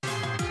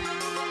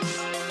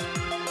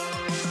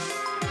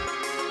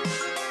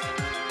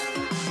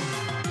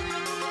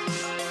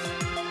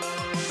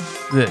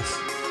This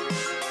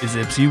is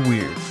Ipsy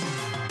Weird.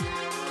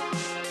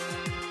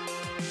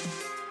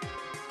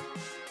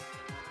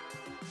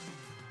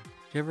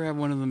 You ever have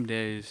one of them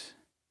days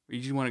where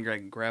you just want to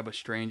grab a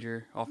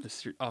stranger off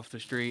the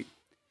street,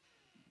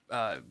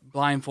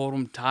 blindfold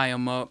them, tie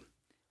them up,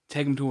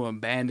 take them to an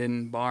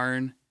abandoned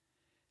barn,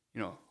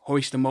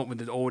 hoist them up with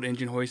this old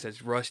engine hoist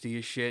that's rusty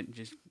as shit,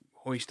 just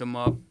hoist them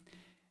up,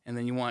 and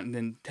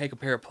then take a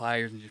pair of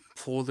pliers and just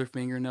pull their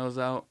fingernails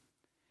out,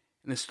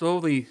 and then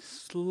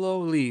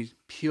slowly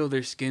peel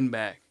their skin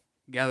back,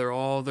 gather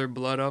all their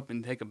blood up,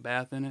 and take a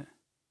bath in it?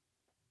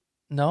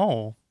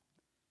 No.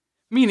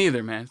 Me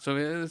neither, man. So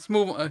let's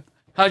move on.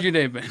 How's your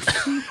day been?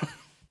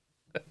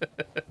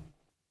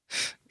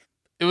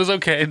 It was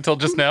okay until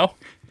just now.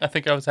 I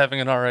think I was having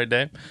an alright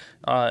day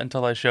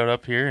until I showed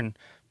up here and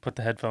put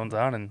the headphones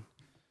on and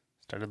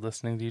started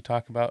listening to you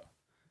talk about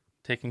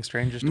taking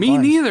strangers to Me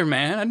blinds. neither,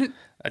 man. I didn't.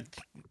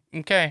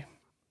 Okay.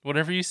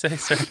 Whatever you say,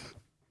 sir.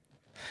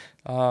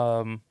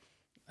 From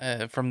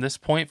this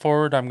point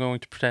forward, I'm going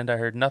to pretend I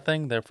heard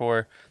nothing.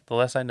 Therefore, the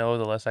less I know,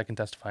 the less I can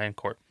testify in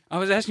court. I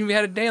was asking if you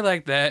had a day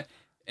like that,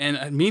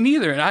 and me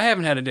neither. And I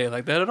haven't had a day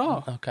like that at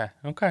all.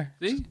 Okay.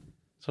 See?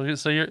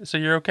 So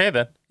you're okay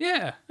then?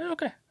 Yeah.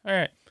 Okay.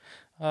 All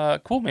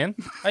right. Cool, man.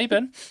 How you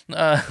been?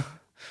 I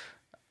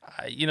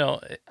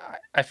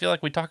feel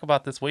like we talk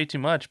about this way too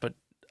much, but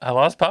I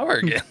lost power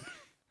again.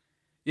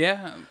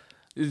 Yeah.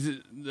 Is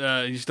it,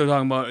 you still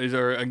talking about? Is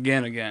there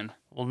again?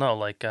 Well, no,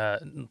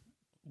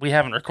 we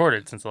haven't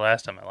recorded since the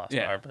last time I lost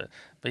Yeah. power,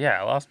 but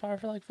yeah, I lost power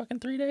for like fucking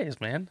 3 days,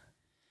 man.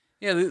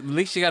 Yeah. At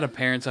least you got a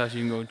parent's house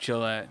you can go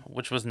chill at.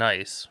 Which was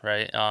nice,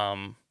 right?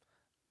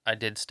 I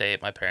did stay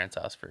at my parents'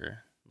 house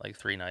for like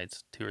 3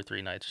 nights, 2 or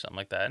 3 nights or something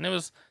like that, and it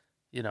was,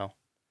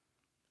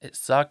 it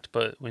sucked,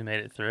 but we made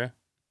it through.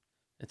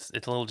 It's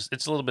a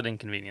little bit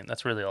inconvenient.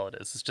 That's really all it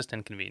is. It's just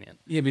inconvenient.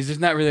 Yeah, because there's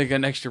not really like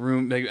an extra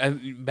room.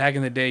 Back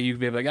in the day, you'd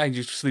be like, I can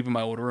just sleep in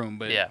my old room,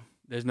 but Yeah.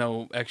 there's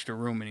no extra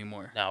room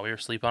anymore. No, we were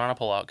sleeping on a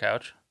pull-out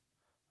couch,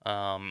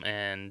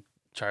 and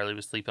Charlie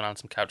was sleeping on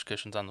some couch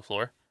cushions on the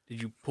floor.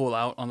 Did you pull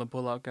out on the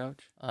pull-out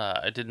couch?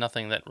 I did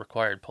nothing that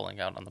required pulling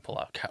out on the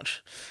pull-out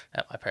couch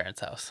at my parents'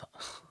 house.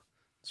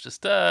 It's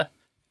just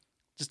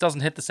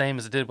doesn't hit the same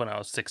as it did when I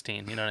was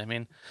 16. You know what I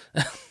mean?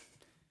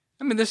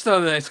 I mean, there's still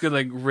that good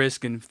like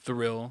risk and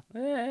thrill.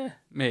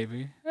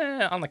 Maybe.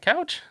 On the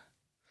couch?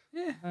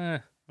 Yeah.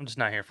 I'm just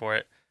not here for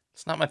it.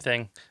 It's not my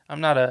thing.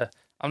 I'm not a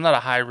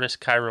high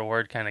risk, high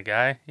reward kind of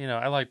guy.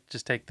 I like to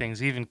just take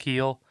things even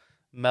keel,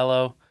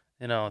 mellow.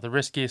 The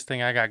riskiest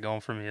thing I got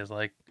going for me is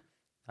like,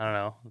 I don't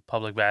know, the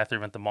public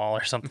bathroom at the mall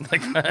or something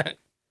like that.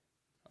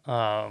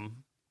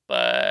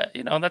 But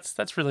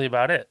that's really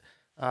about it.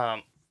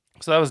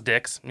 So that was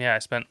dicks. Yeah, I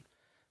spent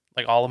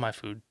like all of my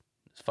food.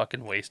 It's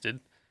fucking wasted.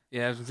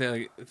 Yeah, I was gonna say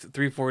like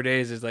 3-4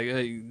 days is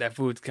like that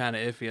food's kind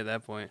of iffy at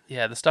that point.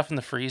 Yeah, the stuff in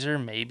the freezer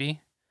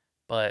maybe,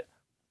 but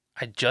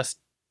I just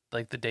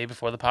like the day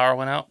before the power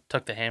went out,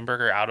 took the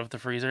hamburger out of the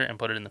freezer and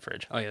put it in the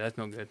fridge. Oh yeah, that's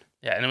no good.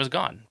 Yeah, and it was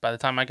gone. By the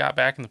time I got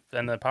back and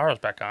the power was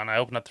back on, I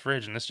opened up the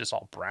fridge and it's just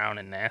all brown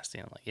and nasty.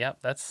 And I'm like, yep,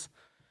 that's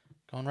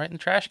going right in the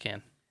trash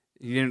can.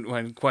 You didn't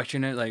want to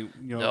question it, like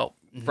Nope.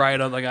 fry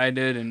it up like I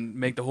did and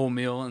make the whole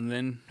meal and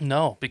then.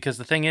 No, because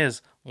the thing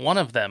is, one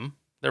of them,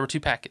 there were 2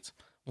 packets.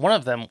 One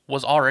of them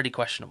was already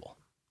questionable,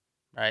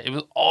 right? It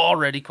was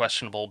already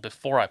questionable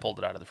before I pulled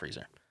it out of the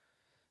freezer.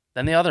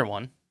 Then the other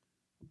one,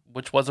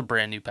 which was a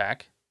brand new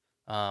pack,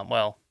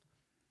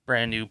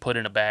 brand new, put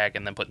in a bag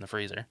and then put in the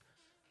freezer.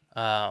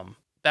 That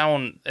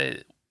one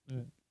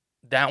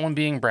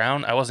being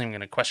brown, I wasn't even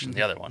going to question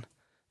the other one.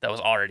 That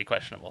was already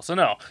questionable. So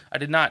no, I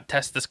did not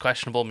test this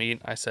questionable meat.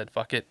 I said,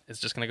 fuck it, it's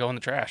just going to go in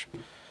the trash.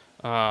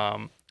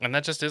 And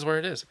that just is where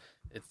it is.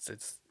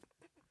 It's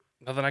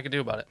nothing I could do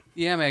about it.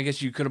 Yeah, man, I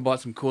guess you could have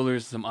bought some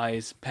coolers, some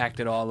ice,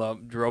 packed it all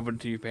up, drove it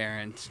to your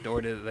parents,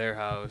 stored it at their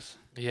house.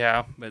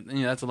 Yeah. But,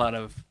 that's a lot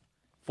of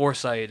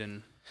foresight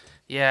and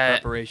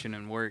preparation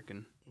and work.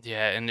 And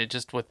it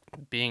just with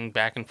being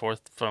back and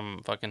forth from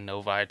fucking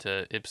Novi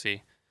to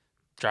Ipsy,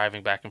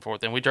 driving back and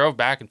forth. And we drove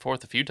back and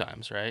forth a few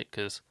times, right?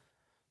 Because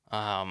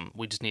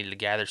we just needed to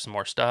gather some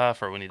more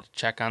stuff or we needed to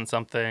check on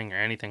something or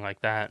anything like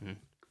that. And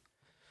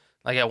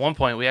like at one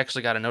point, we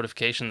actually got a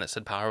notification that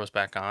said power was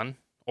back on.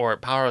 Or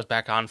power was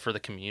back on for the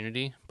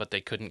community, but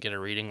they couldn't get a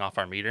reading off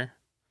our meter.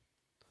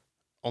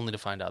 Only to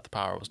find out the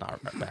power was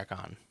not back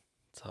on.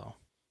 So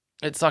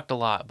it sucked a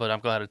lot, but I'm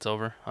glad it's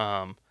over.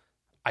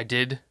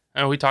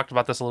 We talked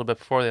about this a little bit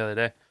before the other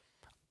day.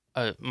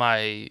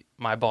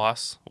 My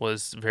boss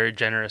was very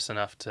generous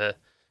enough to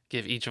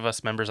give each of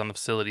us members on the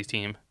facility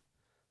team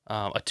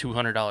a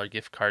 $200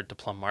 gift card to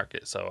Plum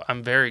Market. So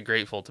I'm very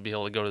grateful to be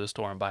able to go to the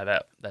store and buy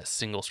that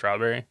single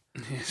strawberry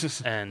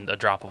and a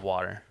drop of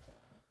water.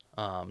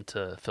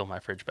 To fill my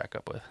fridge back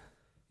up with.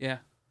 Yeah,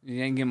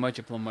 you ain't getting much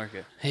at Plum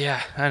Market.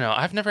 Yeah, I know.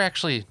 I've never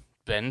actually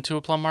been to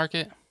a Plum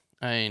Market.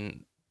 I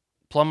mean,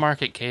 Plum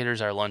Market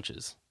caters our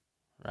lunches,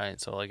 right?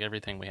 So like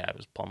everything we have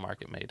is Plum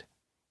Market made.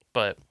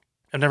 But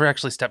I've never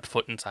actually stepped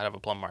foot inside of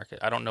a Plum Market.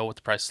 I don't know what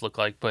the prices look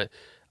like, but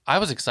I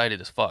was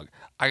excited as fuck.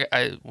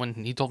 I when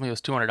he told me it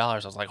was $200, I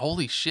was like,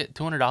 holy shit,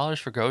 $200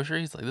 for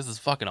groceries? Like, this is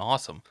fucking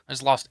awesome. I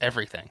just lost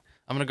everything.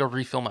 I'm gonna go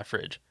refill my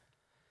fridge.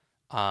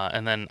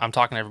 And then I'm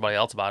talking to everybody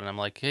else about it. And I'm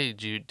like, hey,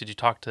 did you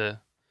talk to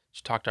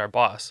our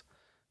boss?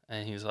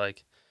 And he's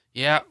like,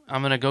 yeah,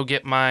 I'm gonna go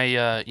get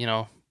my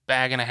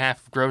bag and a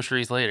half of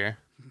groceries later.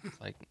 It's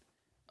like,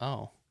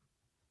 oh,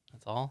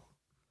 that's all?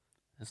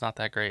 It's not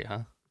that great,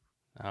 huh?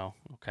 Oh,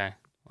 okay.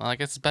 Well, I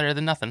guess it's better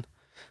than nothing.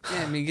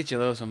 Yeah, I mean, get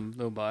you a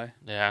little buy.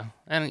 Yeah,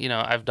 and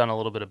I've done a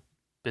little bit of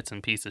bits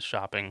and pieces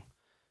shopping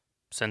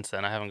since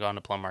then. I haven't gone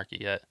to Plum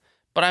Market yet,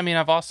 but I mean,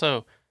 I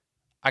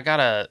got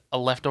a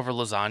leftover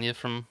lasagna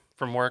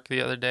from work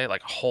the other day,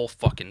 like a whole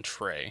fucking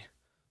tray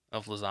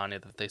of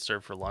lasagna that they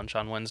served for lunch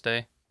on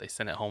Wednesday. They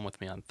sent it home with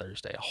me on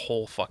Thursday, a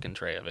whole fucking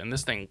tray of it, and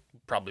this thing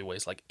probably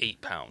weighs like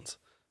 8 pounds.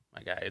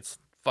 My guy, it's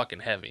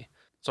fucking heavy.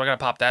 So I gotta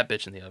pop that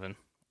bitch in the oven.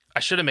 I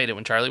should have made it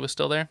when Charlie was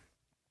still there,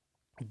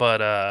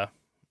 but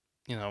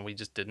we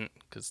just didn't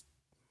because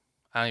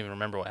I don't even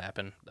remember what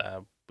happened.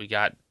 We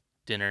got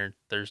dinner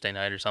Thursday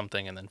night or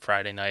something, and then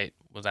Friday night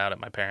was out at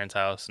my parents'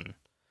 house, and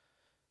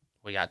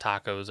we got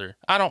tacos. Or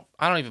I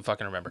don't even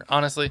fucking remember.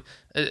 Honestly,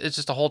 it's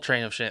just a whole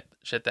train of shit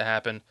that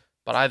happened.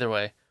 But either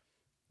way,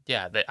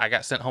 yeah, I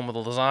got sent home with a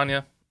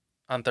lasagna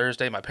on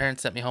Thursday. My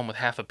parents sent me home with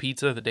half a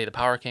pizza the day the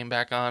power came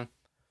back on.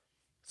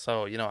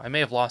 So I may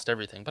have lost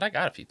everything, but I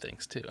got a few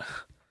things too.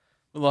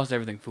 We lost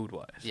everything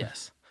food-wise.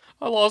 Yes.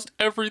 I lost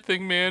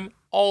everything, man.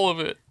 All of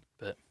it.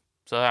 But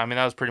so I mean,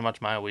 that was pretty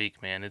much my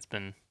week, man. It's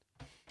been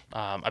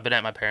I've been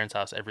at my parents'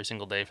 house every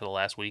single day for the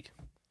last week,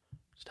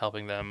 just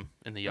helping them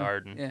in the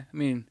yard. And yeah, I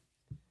mean,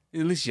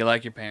 at least you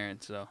like your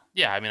parents, so.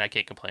 Yeah, I mean, I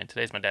can't complain.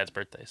 Today's my dad's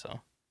birthday,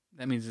 so.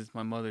 That means it's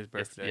my mother's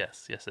birthday.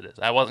 Yes, it is.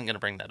 I wasn't gonna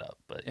bring that up,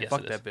 but yeah, yes,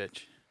 fuck it that is.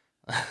 bitch.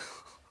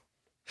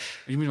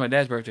 Which means my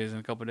dad's birthday is in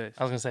a couple of days.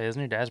 I was gonna say, isn't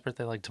your dad's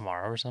birthday like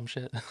tomorrow or some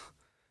shit?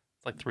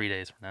 It's like 3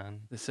 days from now.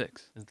 The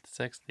 6th. Is it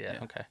the 6th? Yeah,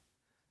 okay.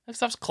 That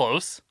stuff's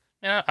close.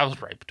 Yeah, I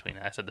was right between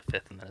it. I said the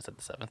 5th and then I said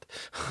the 7th.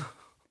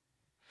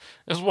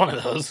 It was one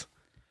of those.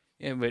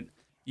 Yeah, but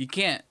you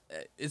can't.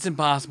 It's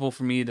impossible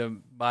for me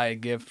to buy a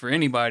gift for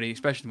anybody,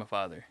 especially my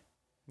father.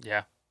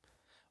 Yeah.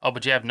 Oh,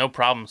 but you have no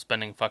problem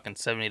spending fucking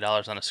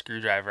 $70 on a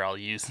screwdriver I'll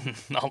use and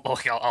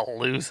I'll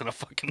lose in a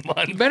fucking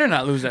month. You better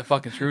not lose that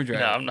fucking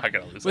screwdriver. No, I'm not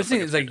gonna lose. But the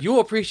thing is, like,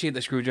 you'll appreciate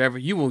the screwdriver.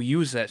 You will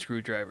use that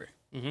screwdriver.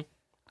 Mm-hmm.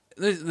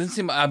 Let's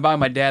see. I buy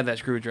my dad that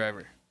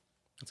screwdriver.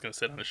 It's gonna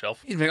sit on a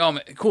shelf. He's like, "Oh,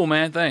 man, cool,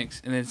 man,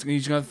 thanks," and then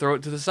he's gonna throw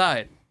it to the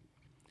side.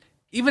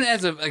 Even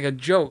as a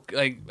joke,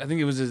 like I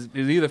think it was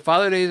either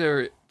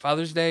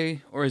Father's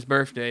Day or his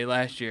birthday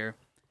last year.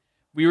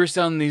 We were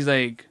selling these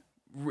like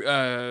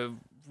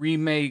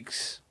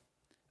remakes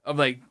of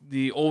like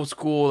the old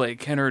school like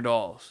Kenner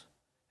dolls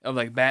of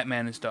like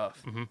Batman and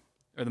stuff, mm-hmm.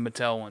 or the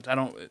Mattel ones.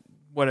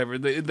 Whatever.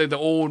 The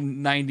old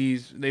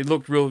 '90s. They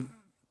looked real.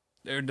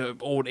 They're the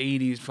old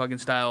 '80s fucking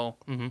style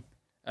mm-hmm.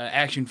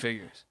 Action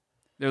figures.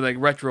 They're like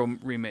retro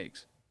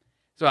remakes.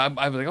 So I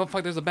was like, oh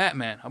fuck, there's a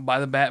Batman. I'll buy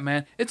the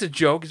Batman. It's a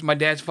joke. It's my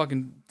dad's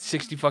fucking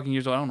 60 fucking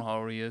years old. I don't know how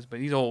old he is, but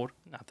he's old.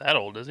 Not that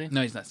old, is he?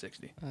 No, he's not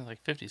 60. He's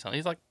like 50 something.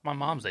 He's like my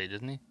mom's age,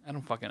 isn't he? I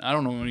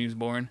don't know when he was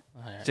born.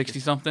 Oh, yeah,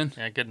 60 something.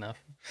 Yeah, good enough.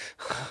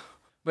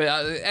 But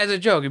as a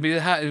joke,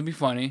 it'd be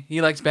funny.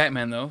 He likes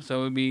Batman though,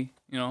 so it'd be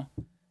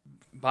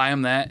buy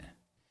him that,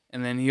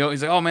 and then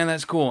he's like, oh man,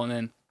 that's cool, and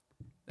then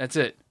that's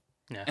it.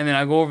 Yeah. And then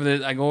I go over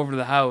to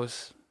the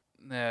house,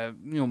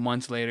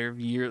 months later,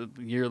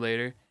 year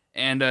later.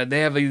 And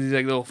they have these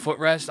like little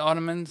footrest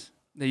ottomans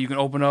that you can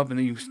open up and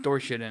then you store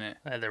shit in it.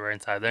 They were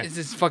inside there. It's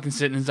just fucking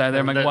sitting inside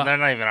there. I'm like, they're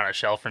not even on a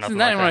shelf or nothing. It's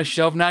not like even that. on a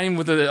shelf. Not even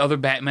with the other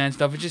Batman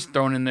stuff. It's just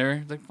thrown in there.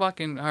 It's like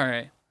fucking all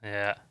right.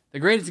 Yeah. The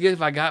greatest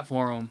gift I got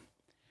for him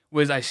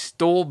was I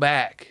stole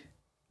back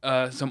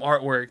some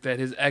artwork that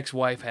his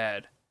ex-wife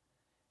had,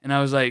 and I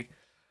was like,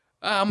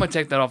 I'm gonna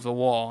take that off the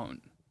wall,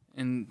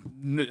 and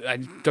I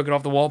took it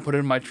off the wall, put it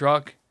in my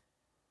truck,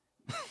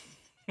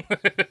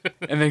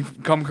 and then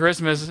come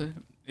Christmas.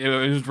 It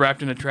was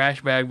wrapped in a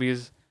trash bag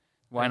because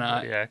why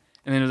not? Yeah.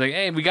 And then it was like,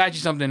 hey, we got you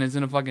something. It's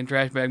in a fucking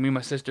trash bag. Me and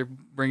my sister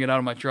bring it out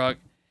of my truck.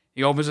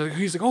 He opens it.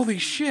 He's like, holy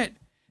shit.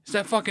 It's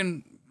that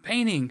fucking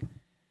painting.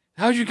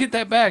 How'd you get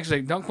that back? He's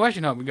like, don't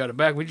question how we got it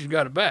back. We just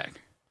got it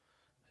back.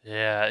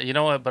 Yeah. You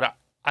know what? But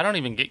I don't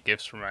even get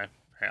gifts from my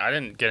parents. I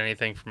didn't get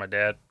anything from my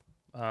dad.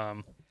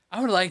 I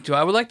would like to.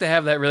 I would like to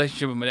have that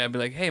relationship with my dad. Be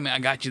like, hey, man, I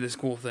got you this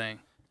cool thing.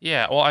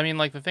 Yeah. Well, I mean,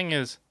 like, the thing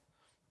is,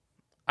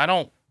 I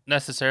don't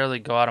necessarily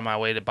go out of my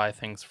way to buy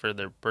things for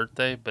their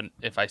birthday, but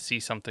if I see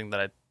something that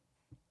I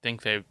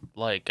think they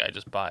like, I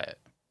just buy it.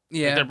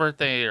 Yeah. Like their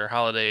birthday or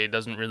holiday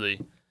doesn't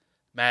really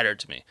matter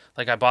to me.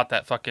 Like I bought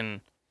that fucking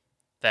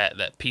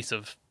that piece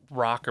of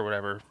rock or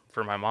whatever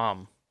for my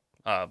mom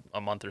a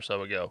month or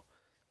so ago.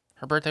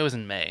 Her birthday was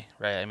in May,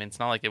 right? I mean, it's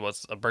not like it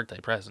was a birthday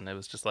present. It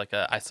was just like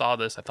I saw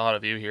this, I thought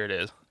of you, here it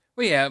is.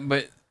 Well, yeah,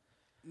 but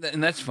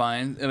and that's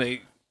fine.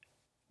 Like,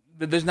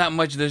 there's not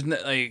much. There's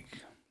not like.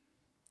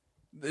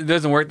 It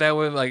doesn't work that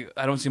way. Like,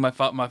 I don't see my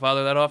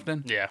father that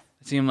often. Yeah.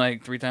 I see him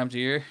like 3 times a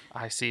year.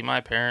 I see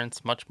my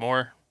parents much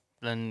more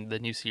than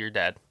you see your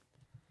dad.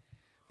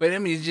 But I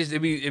mean,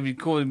 it'd be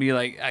cool to be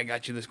like, I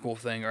got you this cool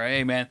thing, or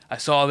hey man, I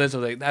saw this, I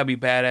was like, that'd be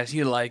badass,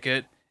 you'd like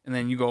it, and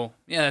then you go,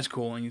 yeah, that's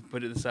cool, and you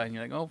put it aside, and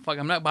you're like, oh fuck,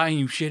 I'm not buying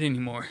you shit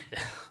anymore.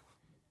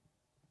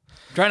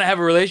 I'm trying to have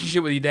a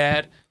relationship with you,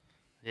 Dad.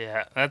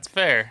 Yeah, that's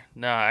fair.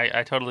 No,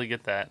 I totally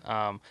get that.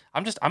 I'm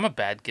a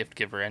bad gift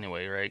giver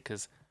anyway, right?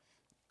 Because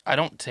I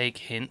don't take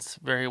hints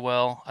very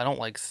well. I don't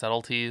like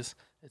subtleties.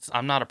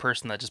 I'm not a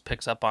person that just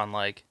picks up on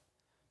like,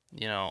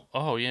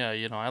 oh yeah,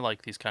 I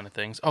like these kind of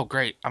things. Oh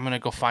great, I'm gonna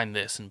go find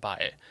this and buy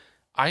it.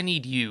 I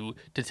need you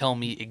to tell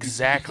me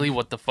exactly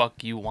what the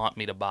fuck you want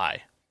me to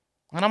buy,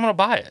 and I'm gonna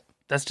buy it.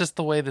 That's just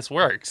the way this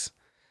works.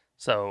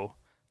 So,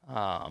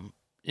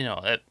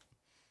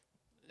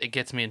 it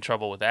gets me in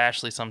trouble with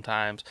Ashley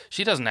sometimes.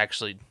 She doesn't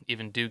actually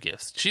even do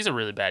gifts. She's a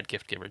really bad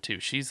gift giver too.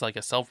 She's like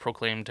a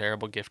self-proclaimed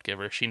terrible gift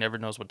giver. She never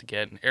knows what to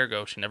get, and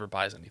ergo, she never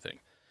buys anything.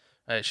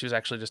 She was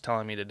actually just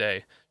telling me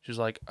today. She was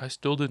like, she's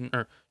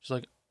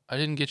like, I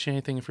didn't get you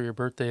anything for your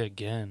birthday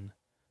again.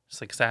 Just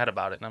like sad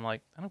about it, and I'm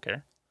like, I don't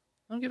care.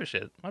 I don't give a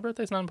shit. My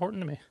birthday's not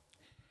important to me.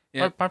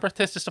 Yeah. My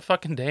birthday's just a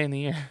fucking day in the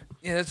year.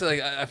 Yeah, that's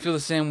like I feel the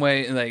same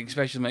way. Like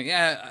especially like,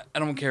 yeah, I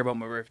don't care about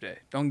my birthday.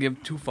 Don't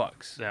give two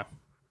fucks. Yeah.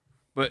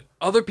 But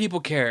other people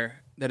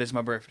care that it's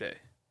my birthday.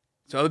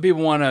 So other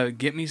people want to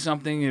get me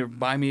something or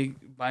buy me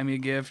a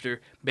gift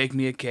or bake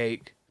me a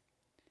cake.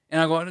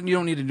 And I go, you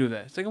don't need to do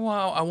that. It's like,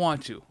 well, I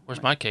want to.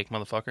 Where's my cake,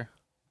 motherfucker?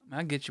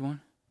 I'll get you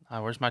one.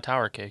 Where's my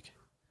tower cake?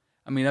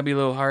 I mean, that'd be a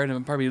little hard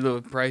and probably a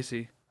little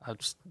pricey.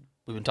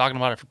 We've been talking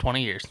about it for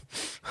 20 years.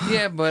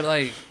 Yeah, but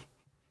like,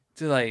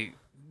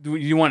 do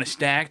you want a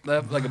stack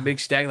left, like a big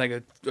stack, like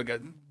a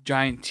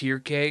giant tier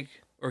cake?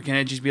 Or can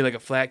it just be like a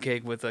flat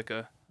cake with like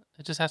a...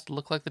 It just has to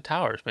look like the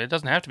towers, but it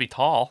doesn't have to be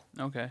tall.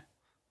 Okay.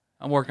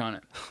 I'll work on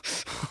it.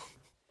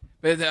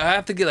 But I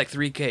have to get like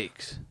 3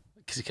 cakes.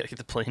 Because you gotta get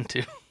the plane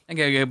too. I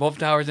gotta get both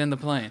towers and the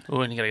plane. Oh,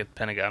 and you gotta get the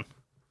Pentagon.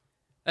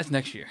 That's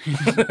next year.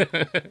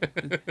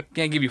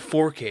 Can't give you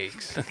 4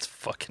 cakes. That's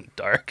fucking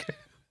dark.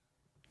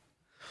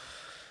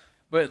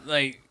 But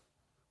like,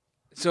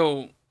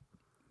 so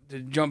to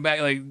jump back,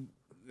 like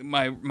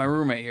my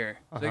roommate here,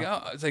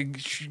 it's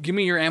like, give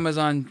me your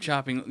Amazon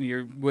shopping,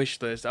 your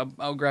wish list.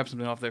 I'll grab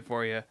something off there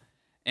for you,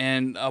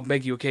 and I'll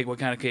bake you a cake. What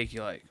kind of cake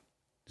you like?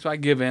 So I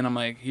give in. I'm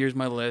like, here's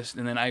my list,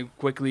 and then I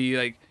quickly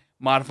like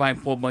modify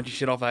and pull a bunch of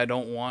shit off that I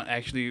don't want.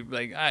 Actually,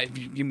 like, if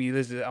you give me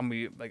this, I'm gonna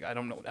be like, I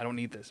don't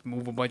need this.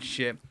 Move a bunch of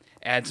shit,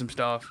 add some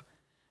stuff,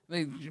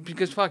 like,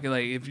 because fuck it,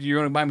 like if you're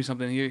gonna buy me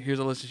something, here's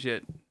a list of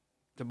shit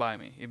to buy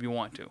me if you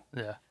want to.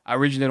 Yeah. I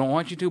originally don't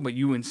want you to, but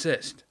you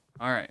insist.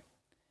 All right.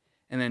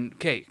 And then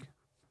cake.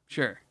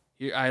 Sure.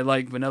 I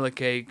like vanilla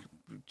cake,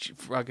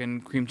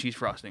 fucking cream cheese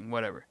frosting,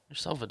 whatever. You're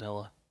so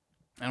vanilla.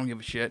 I don't give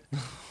a shit.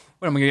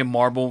 What, am I gonna get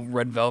marble,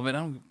 red velvet? I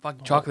don't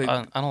fuck chocolate.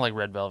 I don't like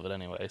red velvet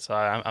anyway, so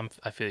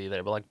I feel you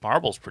there. But like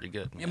marble's pretty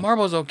good. Man. Yeah,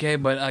 marble's okay,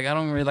 but like I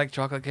don't really like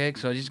chocolate cake,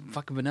 so I just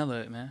fucking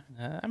vanilla it, man.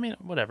 I mean,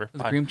 whatever.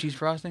 The cream cheese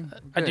frosting.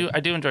 I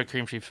do enjoy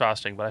cream cheese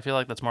frosting, but I feel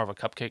like that's more of a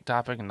cupcake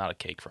topping and not a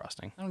cake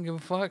frosting. I don't give a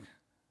fuck.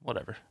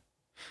 Whatever.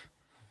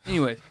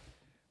 Anyway,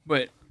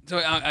 but so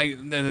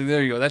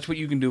there you go. That's what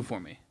you can do for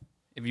me.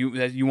 If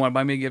you want to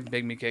buy me a gift,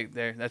 bake me a cake.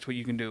 That's what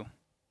you can do.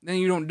 Then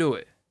you don't do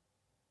it,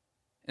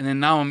 and then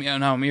now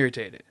I'm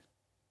irritated.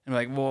 I'm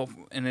like, well,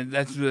 and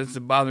that's the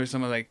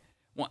bothersome. I'm like,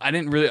 well, I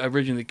didn't really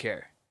originally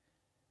care,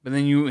 but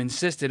then you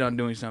insisted on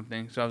doing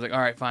something, so I was like, all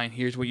right, fine.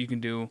 Here's what you can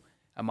do.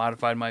 I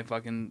modified my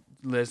fucking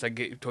list.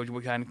 Told you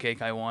what kind of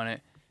cake I wanted,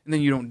 and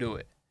then you don't do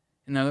it,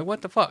 and I'm like,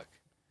 what the fuck?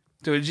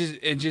 So it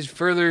just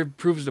further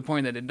proves the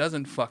point that it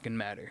doesn't fucking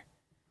matter,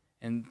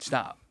 and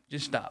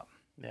just stop.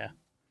 Yeah,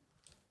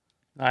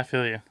 I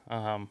feel you.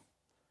 I'm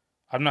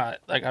not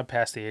like I'm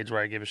past the age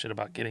where I give a shit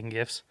about getting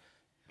gifts.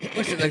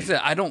 Like I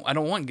said, I don't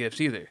want gifts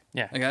either.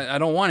 Yeah. Like I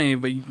don't want any,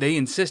 but they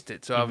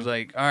insisted. So I was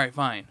like, all right,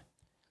 fine.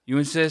 You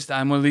insist.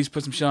 I'm gonna at least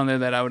put some shit on there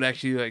that I would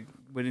actually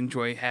would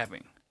enjoy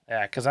having.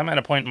 Yeah, because I'm at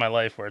a point in my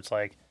life where it's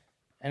like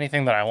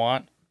anything that I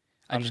want,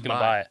 I'm just gonna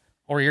buy it,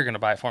 or you're gonna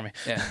buy it for me.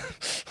 Yeah.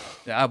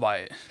 Yeah, I'll buy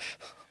it.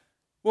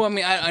 Well, I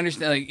mean, I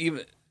understand.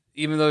 Like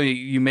even though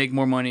you make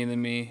more money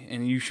than me,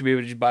 and you should be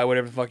able to just buy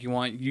whatever the fuck you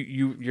want,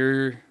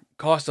 your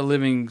cost of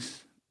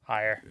living's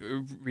higher,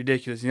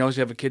 ridiculous. You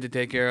also have a kid to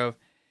take care of.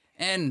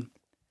 And,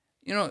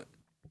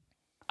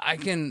 I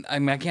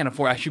can't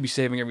afford, I should be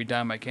saving every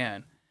dime I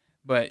can.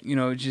 But,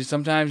 just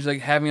sometimes,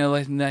 like, having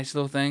a nice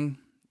little thing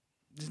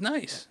is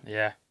nice.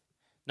 Yeah.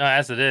 No,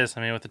 as it is.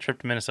 I mean, with the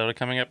trip to Minnesota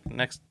coming up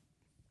in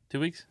 2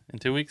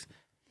 weeks,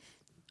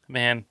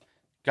 man,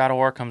 God of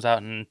War comes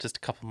out in just a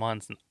couple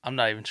months, and I'm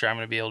not even sure I'm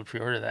going to be able to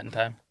pre-order that in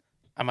time.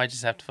 I might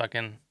just have to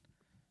fucking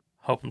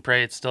hope and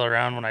pray it's still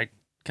around when I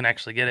can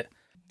actually get it.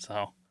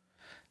 So,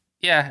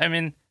 yeah, I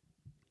mean...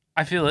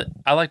 I feel it.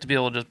 I like to be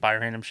able to just buy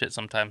random shit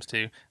sometimes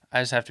too.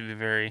 I just have to be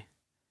very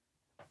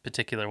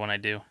particular when I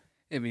do.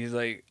 Yeah, because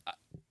like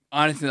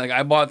honestly, like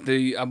I bought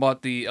the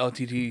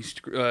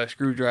LTT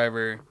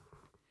screwdriver.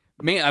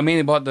 I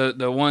mainly bought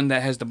the one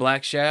that has the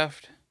black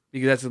shaft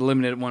because that's the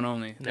limited one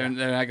only. Yeah.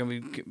 They're not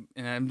gonna be,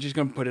 and I'm just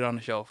gonna put it on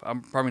the shelf.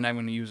 I'm probably not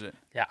gonna use it.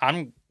 Yeah,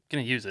 I'm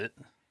gonna use it.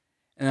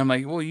 And I'm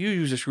like, well, you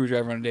use a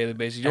screwdriver on a daily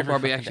basis. You'll Every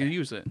probably fucking actually day.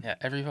 use it. Yeah,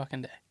 every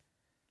fucking day.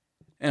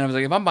 And I was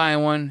like, if I'm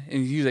buying one,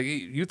 and he's like,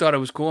 you thought it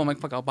was cool, I'm like,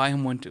 fuck, I'll buy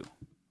him one too.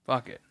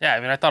 Fuck it. Yeah, I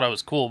mean, I thought it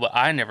was cool, but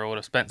I never would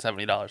have spent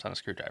 $70 on a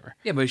screwdriver.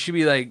 Yeah, but it should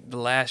be like the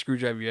last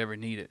screwdriver you ever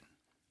needed.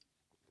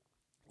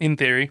 In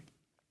theory.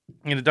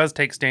 And it does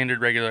take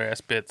standard regular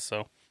ass bits,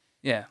 so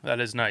Yeah. that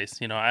is nice.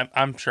 You know,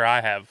 I'm sure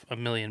I have a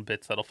million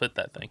bits that'll fit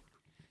that thing.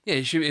 Yeah,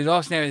 it should. It's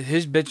all standard.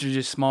 His bits are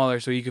just smaller,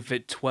 so you could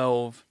fit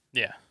 12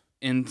 Yeah.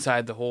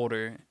 inside the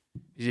holder.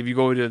 If you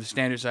go to the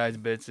standard size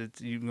bits,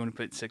 you're going to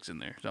put 6 in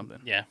there or something.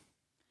 Yeah.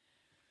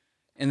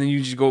 And then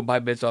you just go buy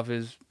bits off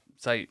his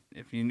site.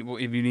 If you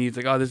need, it's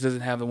like, oh, this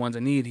doesn't have the ones I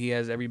need. He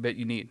has every bit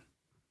you need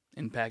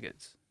in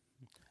packets.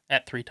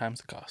 At 3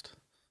 times the cost.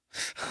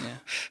 Yeah.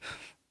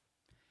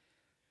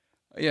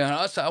 Yeah, and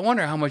also, I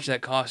wonder how much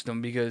that cost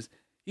him, because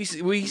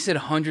he said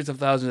hundreds of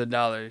thousands of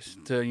dollars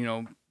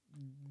to,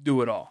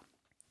 do it all.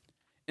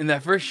 In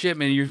that first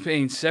shipment, you're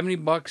paying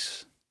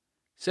 $70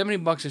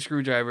 a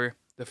screwdriver.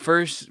 The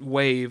first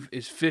wave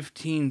is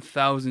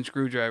 15,000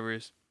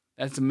 screwdrivers.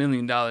 That's $1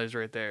 million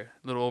right there.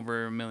 A little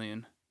over $1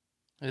 million.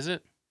 Is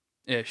it?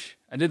 Ish.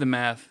 I did the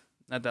math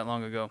not that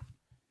long ago.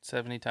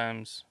 70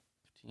 times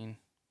 15.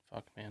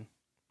 Fuck, man.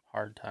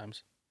 Hard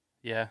times.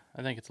 Yeah,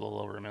 I think it's a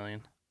little over $1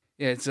 million.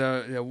 Yeah, it's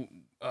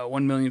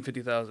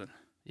 1,050,000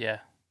 Yeah.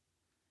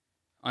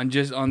 on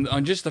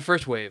just the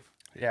first wave.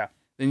 Yeah.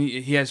 Then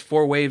he has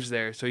 4 waves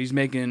there, so he's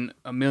making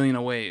 $1 million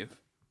a wave.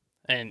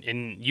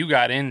 And you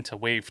got into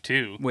wave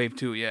 2. Wave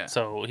 2, yeah.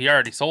 So he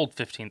already sold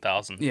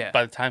 15,000 Yeah.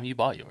 by the time you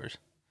bought yours.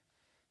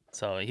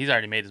 So he's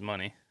already made his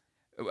money.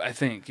 I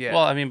think, yeah.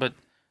 Well, I mean, but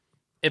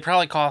it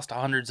probably cost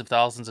hundreds of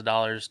thousands of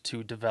dollars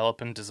to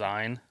develop and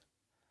design.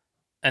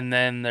 And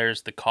then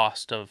there's the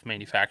cost of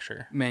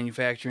manufacturing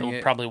it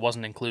it. Probably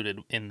wasn't included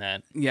in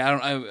that. Yeah,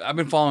 I've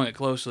been following it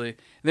closely.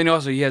 Then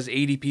also he has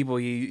 80 people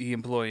he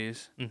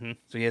employs,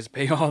 so he has to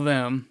pay all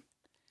them.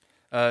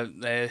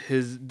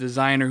 His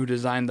designer who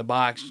designed the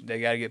box,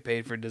 they got to get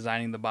paid for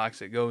designing the box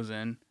that goes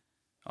in,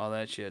 all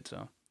that shit.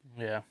 So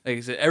yeah, like I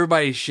said,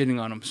 everybody's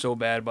shitting on him so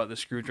bad about the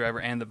screwdriver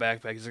and the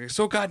backpack. He's like, it's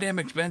so goddamn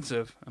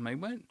expensive. I'm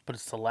like, what? But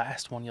it's the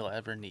last one you'll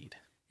ever need.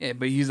 Yeah,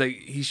 but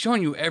he's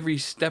showing you every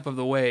step of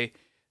the way.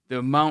 The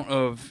amount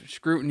of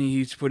scrutiny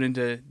he's put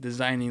into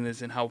designing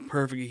this and how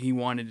perfect he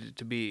wanted it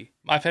to be.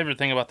 My favorite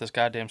thing about this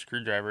goddamn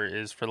screwdriver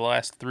is for the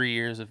last 3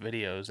 years of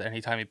videos,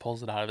 anytime he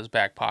pulls it out of his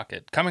back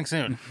pocket, coming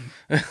soon.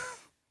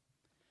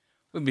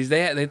 Because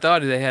they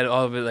thought they had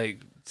all of it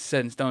like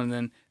set in stone, and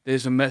then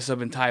there's a mess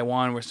up in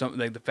Taiwan where something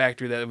like the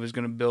factory that was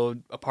going to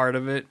build a part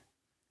of it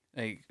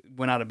like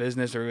went out of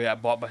business or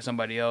got bought by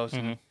somebody else.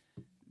 And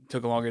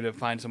took longer to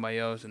find somebody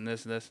else, and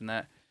this and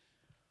that.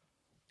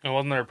 And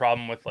wasn't there a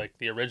problem with like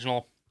the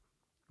original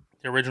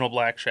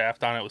black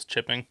shaft on it was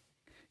chipping?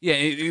 Yeah,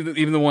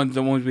 even the ones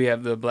we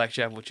have, the black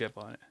shaft will chip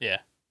on it. Yeah,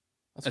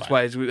 that's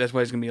why it's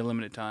gonna be a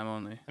limited time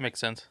only. That makes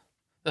sense.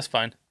 That's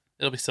fine.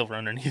 It'll be silver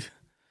underneath,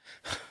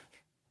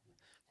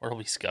 or it'll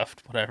be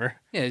scuffed, whatever.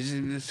 Yeah,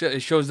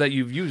 it shows that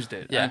you've used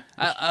it. Yeah,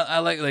 I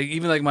like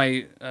even like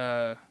my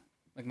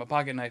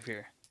pocket knife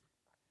here.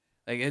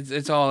 Like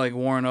it's all like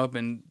worn up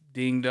and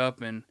dinged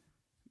up and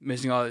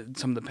missing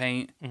some of the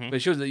paint, but it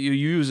shows that you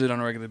use it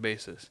on a regular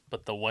basis.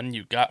 But the one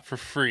you got for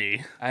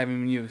free, I haven't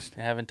even used.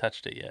 I haven't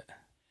touched it yet.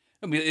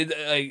 I mean,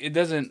 it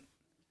doesn't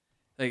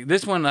like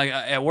this one. Like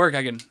at work,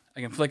 I can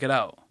flick it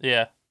out.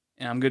 Yeah,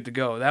 and I'm good to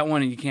go. That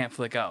one you can't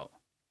flick out,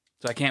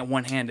 so I can't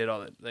one hand it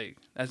all. Like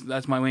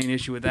that's my main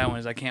issue with that one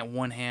is I can't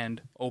one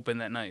hand open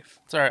that knife.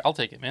 It's all right. I'll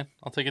take it, man.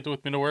 I'll take it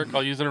with me to work.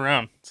 I'll use it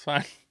around. It's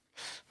fine.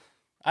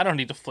 I don't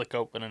need to flick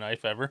open a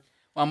knife ever.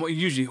 Well, I'm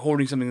usually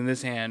holding something in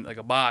this hand, like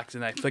a box,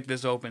 and I flick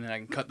this open, and I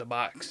can cut the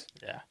box.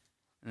 Yeah.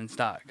 And then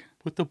stock.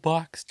 Put the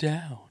box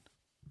down.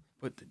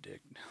 Put the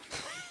dick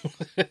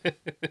down.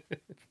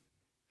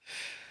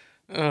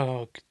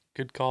 Oh,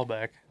 good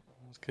callback.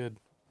 That was good.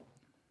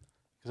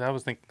 Because I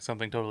was thinking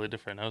something totally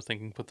different. I was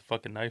thinking put the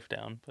fucking knife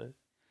down, but...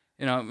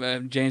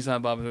 Jane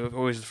Silent Bob is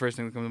always the first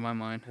thing that comes to my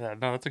mind. Yeah,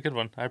 no, that's a good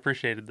one. I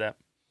appreciated that.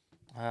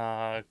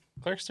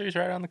 Clerks 3 is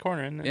right around the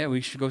corner, isn't it? Yeah, we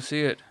should go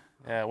see it.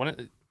 Yeah,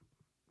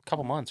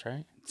 couple months,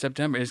 right?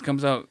 September. It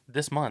comes out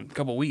this month.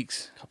 Couple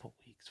weeks.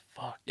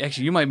 Fuck.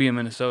 Actually, you might be in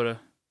Minnesota.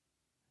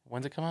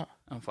 When's it come out?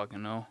 I don't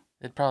fucking know.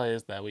 It probably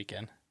is that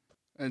weekend.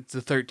 It's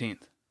the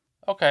 13th.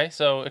 Okay,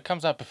 so it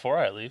comes out before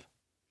I leave.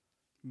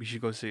 We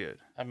should go see it.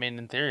 I mean,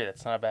 in theory,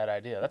 that's not a bad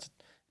idea. It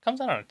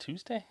comes out on a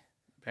Tuesday?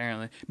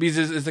 Apparently.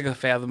 Because it's like a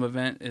Fathom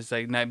event. It's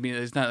like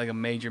it's not like a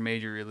major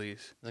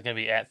release. Is it going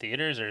to be at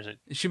theaters, or is it...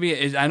 It should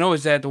be... I know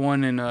it's at the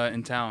one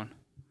in town.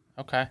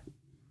 Okay.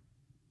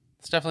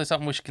 It's definitely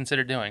something we should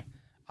consider doing.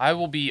 I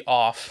will be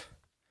off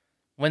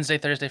Wednesday,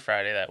 Thursday,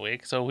 Friday that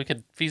week, so we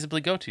could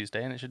feasibly go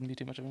Tuesday, and it shouldn't be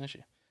too much of an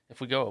issue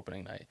if we go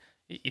opening night.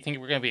 You think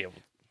we're gonna be able?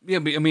 Yeah,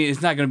 but I mean,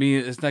 it's not gonna be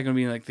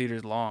in like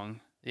theaters long.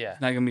 Yeah,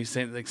 it's not gonna be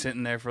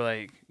sitting there for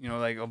like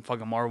a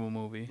fucking Marvel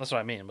movie. That's what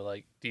I mean. But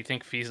like, do you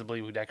think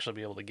feasibly we'd actually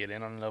be able to get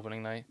in on an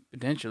opening night?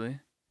 Potentially,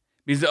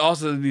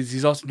 because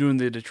he's also doing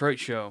the Detroit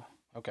show.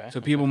 Okay. So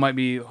people might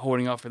be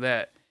holding out for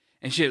that.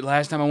 And shit,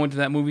 last time I went to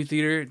that movie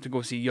theater to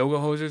go see Yoga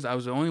Hosers, I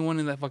was the only one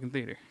in that fucking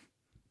theater.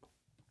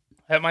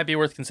 That might be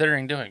worth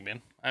considering doing,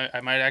 man.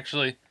 I might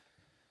actually.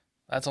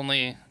 That's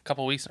only a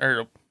couple weeks,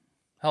 or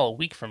hell, a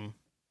week from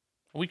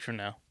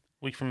now, a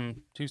week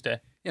from Tuesday.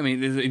 Yeah, I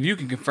mean, if you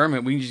can confirm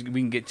it, we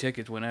can get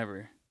tickets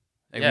whenever.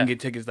 Like, Yeah. we can get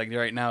tickets like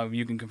right now if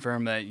you can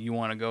confirm that you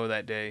want to go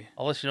that day.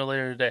 I'll let you know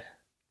later today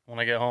when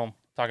I get home.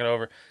 Talk it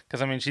over,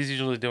 because I mean, she's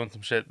usually doing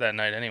some shit that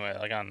night anyway,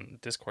 like on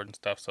Discord and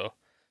stuff. So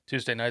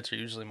Tuesday nights are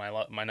usually my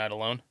night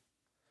alone.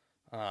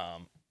 I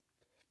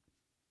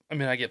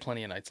mean, I get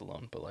plenty of nights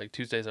alone, but like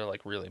Tuesdays are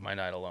like really my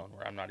night alone,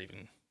 where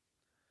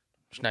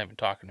she's not even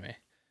talking to me.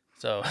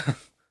 So,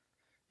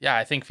 yeah,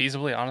 I think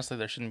feasibly, honestly,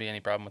 there shouldn't be any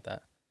problem with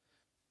that.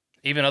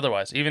 Even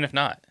otherwise, even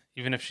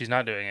if she's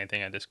not doing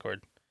anything on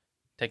Discord,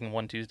 taking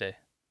one Tuesday,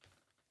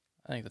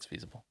 I think that's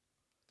feasible.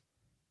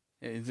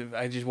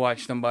 I just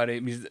watched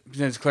somebody,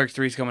 since Clerks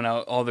 3 is coming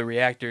out, all the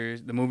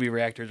movie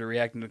reactors are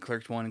reacting to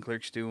Clerks 1 and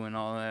Clerks 2 and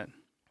all that.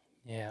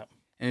 Yeah.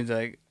 And it's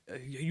like,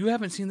 you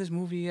haven't seen this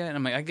movie yet? And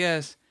I'm like, I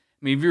guess.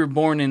 I mean, if you were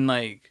born in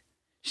like,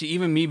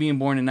 even me being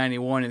born in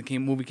 91 and the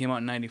movie came out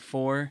in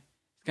 94,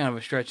 it's kind of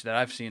a stretch that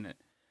I've seen it.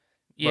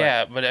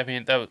 Yeah, but I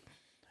mean,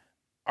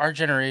 our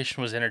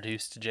generation was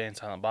introduced to Jay and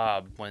Silent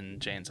Bob when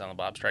Jay and Silent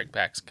Bob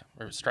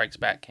Strikes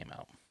Back came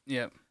out.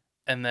 Yep.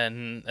 And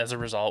then, as a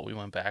result, we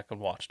went back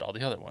and watched all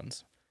the other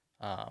ones.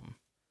 I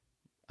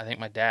think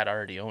my dad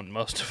already owned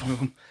most of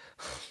them.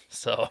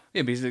 So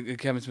yeah, because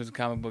Kevin Smith's a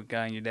comic book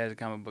guy and your dad's a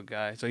comic book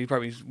guy, so he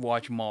probably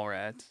watched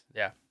Mallrats.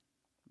 Yeah.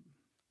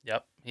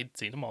 Yep, he'd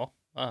seen them all.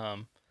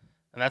 And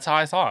that's how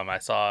I saw him. I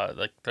saw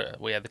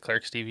we had the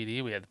Clerks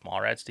DVD, we had the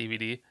Mallrats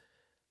DVD.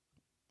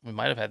 We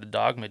might have had the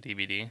Dogma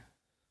DVD.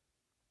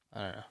 I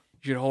don't know.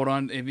 You should hold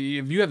on. If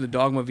you have the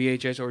Dogma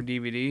VHS or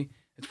DVD,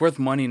 it's worth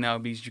money now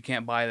because you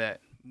can't buy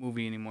that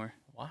movie anymore.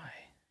 Why?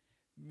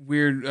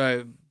 Weird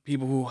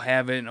people who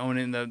have it and own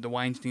it, and the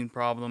Weinstein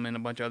problem and a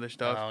bunch of other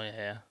stuff. Oh,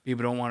 yeah.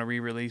 People don't want to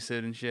re-release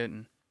it and shit.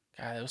 And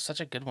God, it was such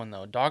a good one,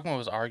 though. Dogma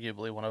was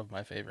arguably one of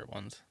my favorite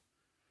ones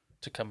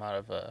to come out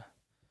of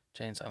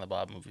Jay and Silent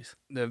Bob movies.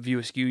 The View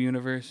Askew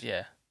universe.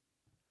 Yeah.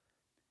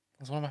 It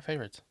was one of my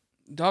favorites.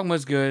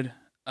 Dogma's good.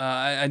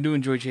 I do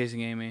enjoy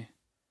Chasing Amy.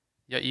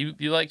 Yeah,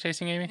 you like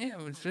Chasing Amy? Yeah,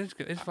 it's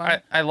good. It's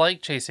fine. I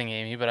like Chasing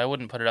Amy, but I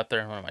wouldn't put it up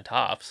there in one of my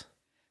tops.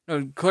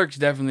 No, Clerks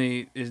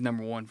definitely is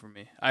number one for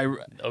me.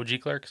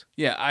 OG Clerks?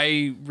 Yeah,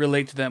 I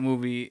relate to that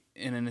movie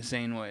in an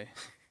insane way.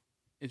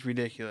 It's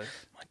ridiculous.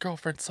 My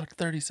girlfriend sucked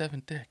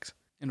 37 dicks.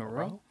 In a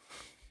row?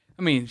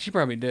 I mean, she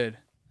probably did.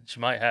 She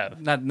might have.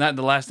 Not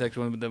the last X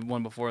one, but the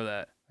one before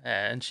that.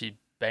 Yeah, and she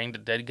banged a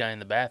dead guy in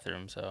the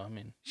bathroom, so, I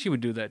mean. She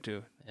would do that,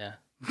 too. Yeah.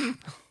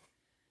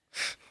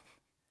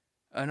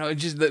 I know,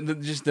 just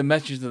the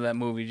messages of that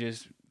movie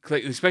just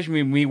click,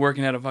 especially me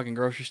working at a fucking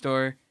grocery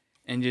store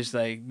and just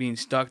like being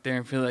stuck there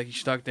and feel like you're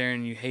stuck there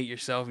and you hate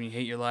yourself and you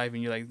hate your life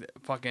and you're like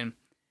fucking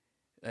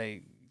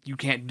like you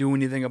can't do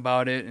anything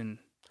about it. And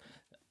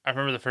I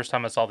remember the first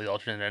time I saw the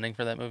alternate ending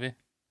for that movie.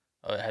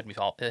 Oh, it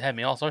had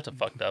me all sorts of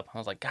fucked up. I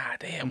was like, God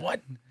damn,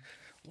 what?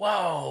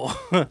 Whoa.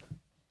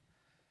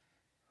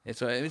 Yeah,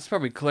 so it's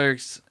probably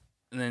Clerks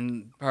and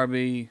then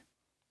probably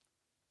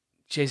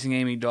Chasing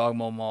Amy,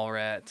 Dogma,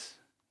 Mallrats.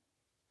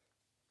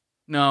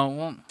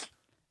 No,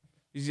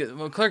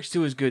 well, Clerks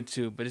 2 is good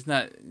too, but it's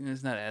not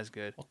as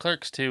good. Well,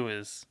 Clerks 2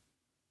 is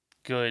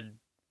good,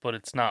 but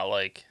it's not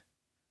like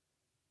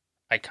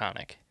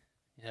iconic.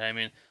 You know what I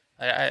mean?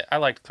 I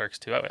liked Clerks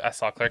 2. I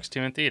saw Clerks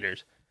 2 in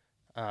theaters.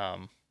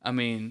 I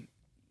mean,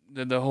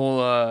 the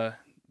whole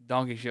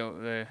donkey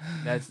show.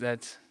 That's a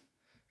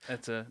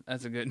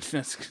good.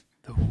 That's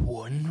the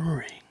One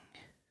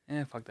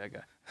Ring. Fuck that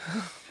guy.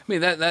 I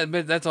mean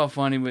that's all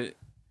funny, but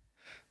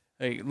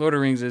like Lord of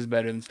the Rings is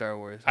better than Star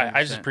Wars.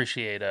 I just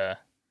appreciate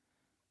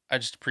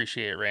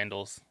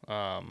Randall's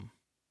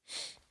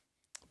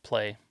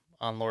play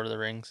on Lord of the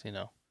Rings. You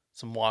know,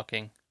 some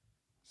walking,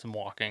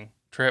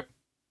 trip.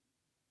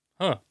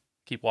 Huh?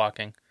 Keep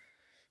walking.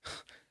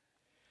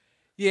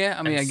 Yeah,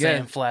 I mean, and I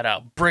saying guess flat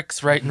out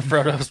bricks right in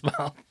Frodo's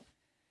mouth.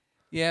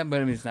 Yeah,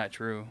 but I mean, it's not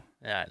true.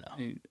 Yeah, I know.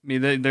 I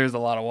mean, there's a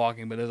lot of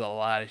walking, but there's a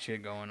lot of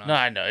shit going on. No,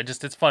 I know.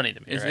 It's funny to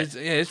me.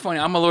 It's funny.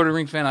 I'm a Lord of the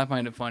Rings fan. I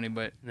find it funny,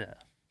 but yeah.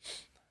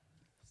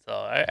 So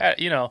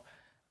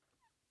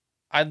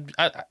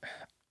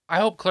I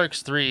hope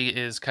Clerks 3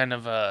 is kind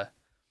of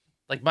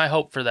like my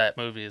hope for that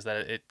movie is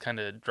that it kind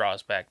of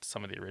draws back to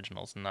some of the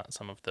originals and not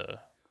some of the.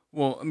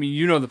 Well, I mean,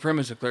 you know the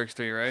premise of Clerks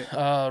 3,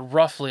 right?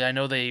 Roughly, I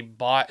know they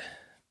bought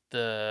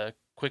the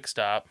Quick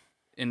Stop.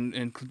 They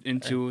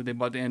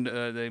bought the end.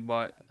 They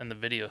bought in the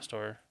video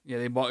store. Yeah,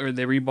 they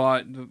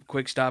rebought the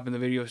Quick Stop in the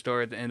video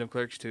store at the end of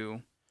Clerks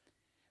 2.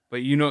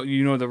 But you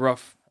know the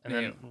rough. And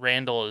then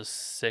Randall is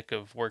sick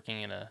of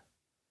working in a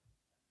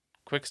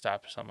Quick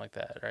Stop or something like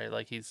that, right?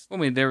 Like he's. I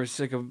mean, Randall's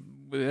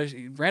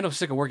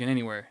sick of working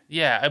anywhere.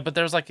 Yeah, but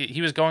there was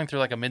he was going through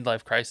like a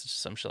midlife crisis or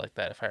some shit like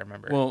that, if I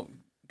remember. Well,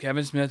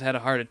 Kevin Smith had a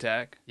heart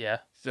attack. Yeah.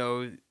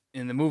 So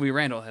in the movie,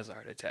 Randall has a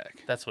heart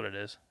attack. That's what it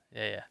is.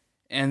 Yeah.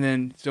 And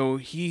then so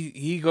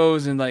he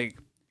goes and like,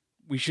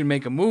 we should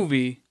make a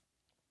movie.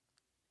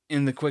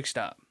 in the quick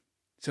stop.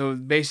 So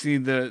basically,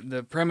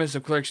 the premise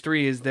of Clerks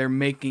 3 is they're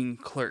making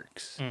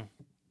Clerks.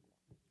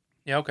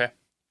 Yeah, okay.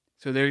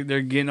 So they're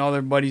getting all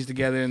their buddies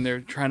together and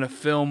they're trying to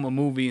film a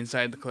movie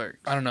inside the Clerks.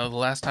 I don't know. The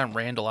last time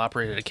Randall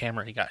operated a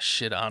camera, he got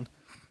shit on.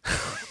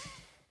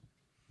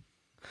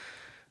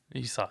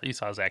 You saw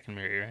Zack and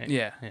Miri, right?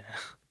 Yeah.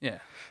 Yeah.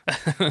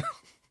 The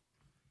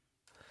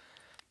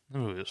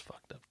movie was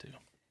fucked up too.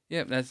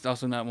 Yep, that's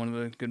also not one of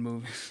the good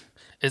movies.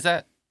 Is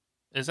that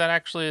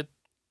actually a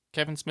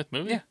Kevin Smith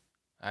movie? Yeah.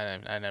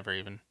 I never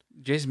even.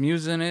 Jason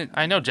Mewes in it.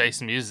 I know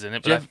Jason Mewes is in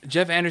it, but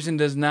Jeff Anderson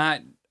does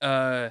not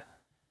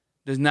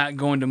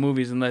go into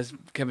movies unless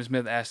Kevin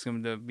Smith asks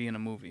him to be in a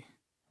movie.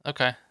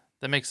 okay,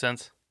 that makes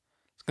sense.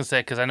 I was gonna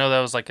say because I know that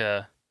was like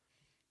a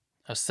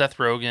Seth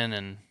Rogen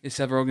and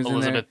Seth Rogen's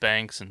Elizabeth in there.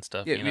 Banks and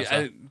stuff. Yeah,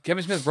 so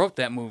Kevin Smith wrote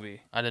that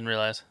movie. I didn't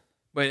realize.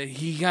 But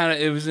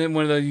it was in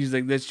one of those, he's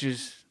like,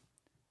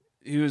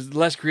 he was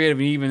less creative,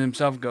 and he even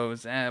himself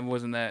goes, it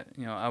wasn't that,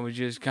 I was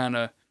just kind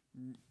of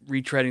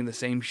retreading the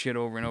same shit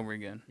over and over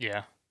again.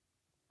 Yeah.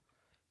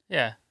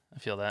 Yeah, I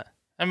feel that.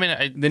 I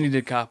mean, Then he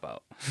did Cop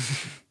Out.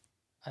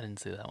 I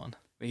didn't see that one.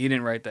 But he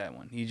didn't write that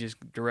one. He just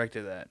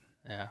directed that.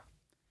 Yeah.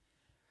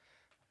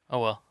 Oh,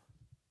 well.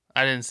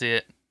 I didn't see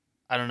it.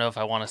 I don't know if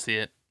I want to see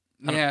it.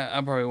 Yeah,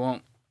 I probably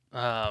won't.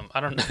 I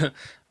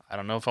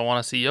don't know if I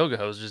want to see Yoga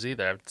Hosers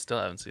either. I still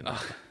haven't seen it.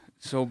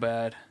 So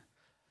bad.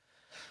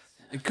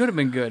 It could have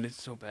been good.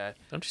 It's so bad.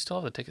 Don't you still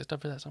have the ticket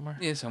stub for that somewhere?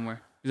 Yeah,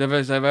 somewhere.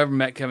 Because if I've ever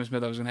met Kevin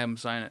Smith, I was going to have him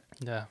sign it.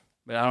 Yeah.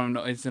 But I don't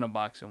know. It's in a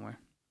box somewhere.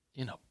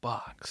 In a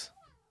box.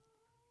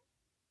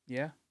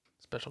 Yeah?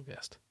 Special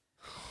guest.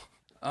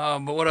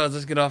 But what else?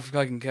 Let's get off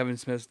fucking Kevin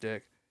Smith's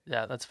dick.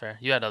 Yeah, that's fair.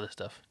 You had other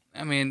stuff.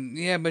 I mean,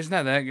 yeah, but it's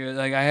not that good.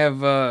 Like, I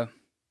have,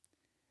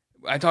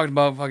 I talked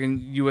about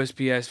fucking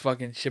USPS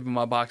fucking shipping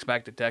my box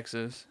back to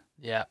Texas.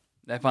 Yeah.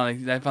 That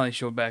finally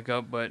showed back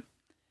up, but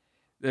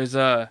there's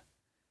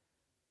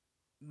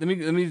let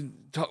me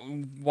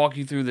walk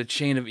you through the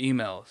chain of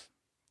emails.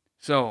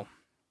 So,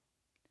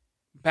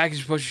 package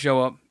is supposed to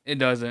show up. It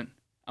doesn't.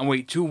 I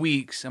wait 2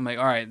 weeks. I'm like,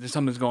 all right, there's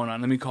something's going on.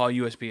 Let me call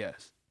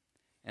USPS.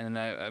 And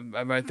I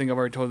think I've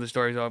already told the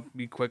story, so I'll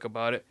be quick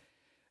about it.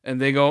 And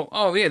they go,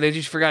 oh yeah, they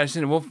just forgot to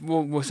send it.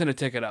 We'll send a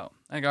ticket out.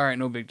 Like, all right,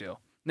 no big deal.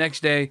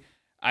 Next day,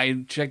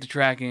 I check the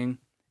tracking,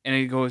 and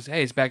it goes,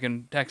 hey, it's back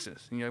in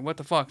Texas. And you're like, what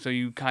the fuck? So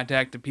you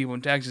contact the people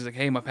in Texas, like,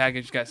 hey, my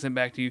package got sent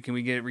back to you. Can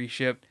we get it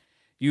reshipped?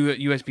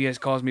 USPS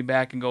calls me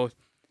back and goes,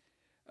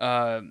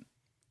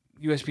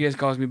 USPS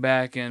calls me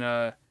back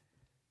and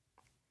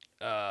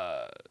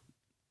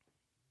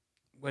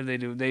what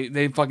do?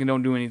 They fucking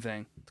don't do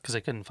anything. Because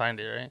they couldn't find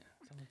it, right?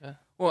 Something like that.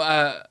 Well,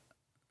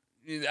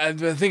 I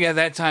think at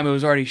that time it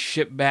was already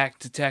shipped back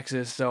to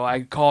Texas. So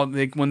I called.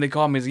 When they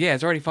called me, I was like, yeah,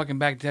 it's already fucking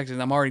back to Texas.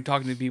 I'm already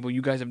talking to people.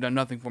 You guys have done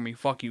nothing for me.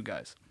 Fuck you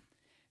guys.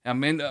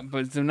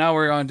 But so now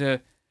we're on to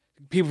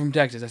people from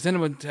Texas. I send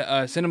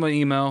them an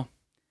email.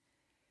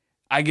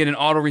 I get an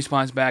auto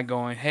response back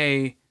going,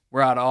 hey,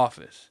 we're out of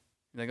office.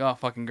 He's like, oh,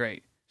 fucking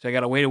great. So I got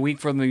to wait a week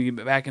for them to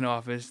get back in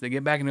office. They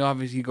get back in the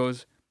office. He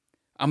goes,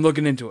 I'm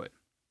looking into it.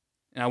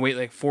 And I wait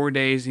like 4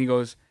 days. And he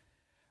goes,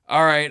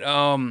 all right,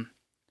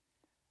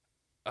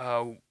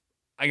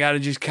 I got to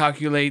just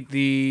calculate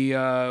the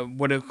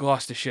what it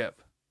costs to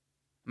ship.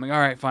 I'm like, all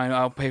right, fine.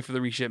 I'll pay for the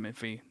reshipment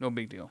fee. No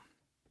big deal.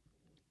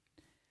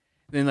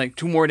 Then like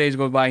 2 more days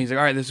go by. He's like,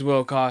 all right, this is what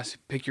it'll cost.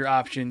 Pick your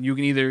option. You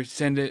can either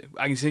send it.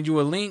 I can send you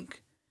a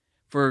link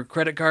for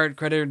credit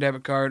or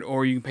debit card,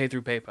 or you can pay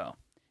through PayPal.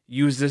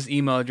 Use this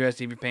email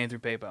address if you're paying through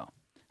PayPal.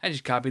 I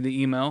just copy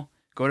the email,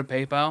 go to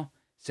PayPal,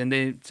 send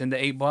the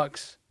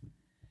 $8,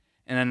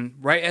 and then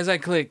right as I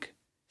click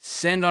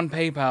send on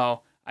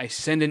PayPal, I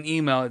send an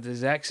email at the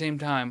exact same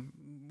time,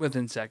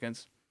 within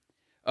seconds,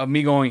 of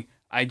me going,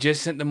 I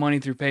just sent the money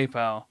through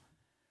PayPal,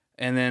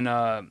 and then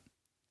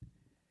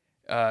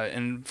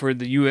and for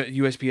the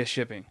USPS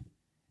shipping,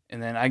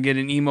 and then I get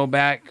an email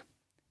back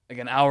like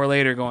an hour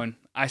later going,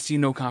 I see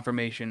no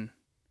confirmation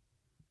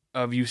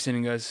of you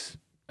sending us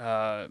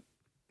a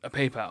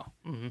PayPal.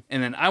 Mm-hmm.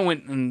 And then I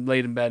went and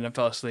laid in bed and I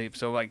fell asleep.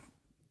 So like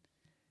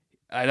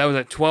that was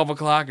at 12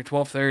 o'clock or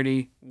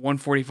 12:30,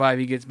 1:45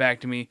 he gets back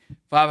to me.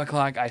 5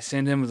 o'clock I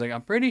send him, was like,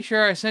 I'm pretty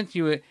sure I sent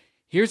you it.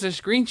 Here's a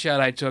screenshot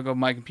I took of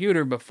my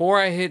computer before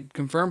I hit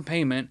confirm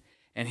payment,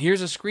 and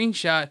here's a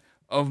screenshot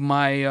of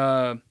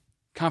my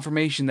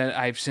confirmation that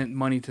I've sent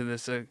money to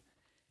this. And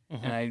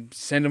I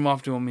send him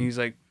off to him. And he's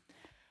like,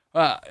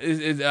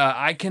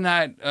 I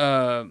cannot.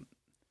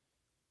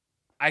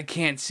 I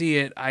can't see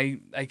it. I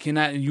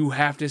cannot. You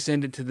have to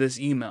send it to this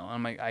email.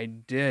 I'm like, I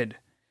did.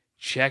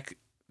 Check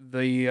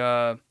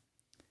the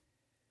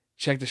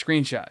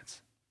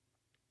screenshots.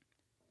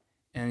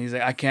 And he's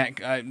like, I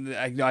can't.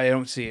 I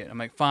don't see it. I'm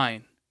like,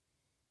 fine.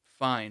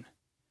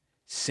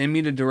 Send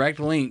me the direct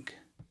link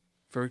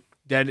for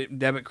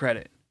debit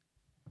credit,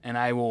 and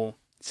I will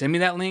send me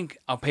that link.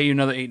 I'll pay you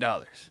another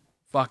 $8.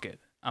 Fuck it.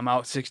 I'm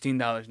out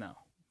 $16 now.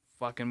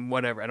 Fucking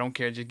whatever. I don't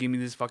care. Just give me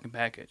this fucking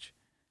package.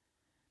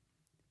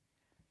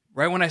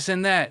 Right when I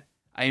send that,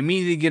 I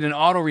immediately get an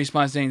auto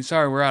response saying,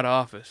 sorry, we're out of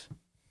office.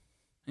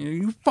 Are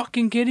you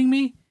fucking kidding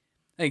me?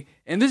 Like,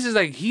 and this is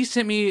like he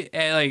sent me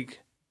at like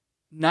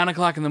 9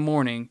 o'clock in the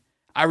morning.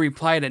 I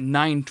replied at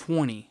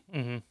 9:20.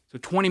 Mm-hmm. So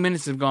 20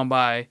 minutes have gone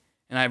by,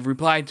 and I've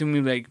replied to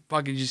him like,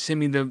 "Fucking just send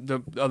me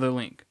the other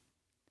link."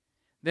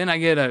 Then I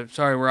get a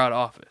sorry, we're out of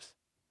office.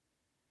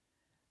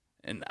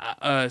 And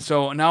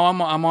so now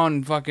I'm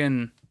on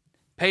fucking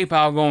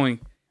PayPal going,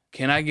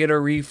 can I get a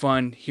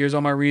refund? Here's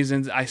all my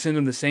reasons. I send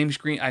them the same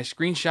screen. I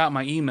screenshot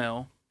my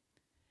email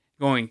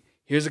going,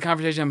 here's the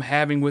conversation I'm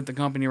having with the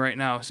company right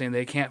now saying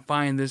they can't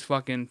find this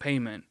fucking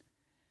payment.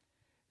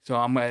 So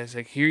I'm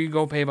like, here you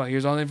go, PayPal.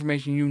 Here's all the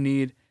information you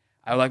need.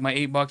 I would like my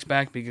 $8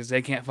 back because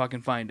they can't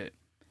fucking find it.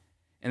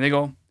 And they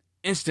go,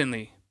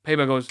 instantly.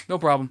 PayPal goes, no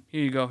problem.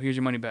 Here you go. Here's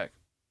your money back.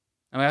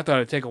 I mean, I thought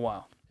it'd take a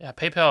while. Yeah,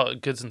 PayPal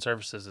goods and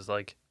services is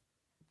like,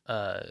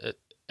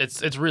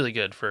 it's really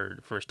good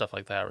for stuff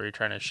like that where you're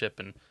trying to ship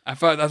and. I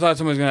thought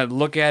someone was gonna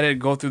look at it,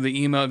 go through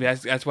the email.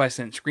 That's why I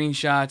sent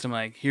screenshots. I'm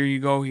like, here you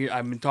go. Here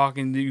I've been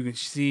talking. You can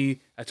see.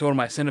 I told him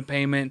I sent a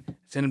payment.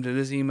 Sent him to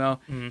this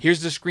email. Mm-hmm.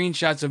 Here's the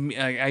screenshots of me.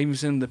 I even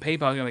sent him the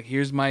PayPal. I'm like,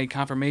 here's my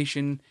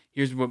confirmation.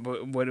 Here's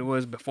what it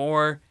was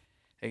before.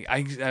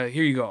 Like,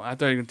 here you go. I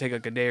thought it was gonna take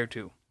like a day or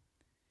two,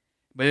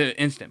 but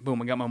instant.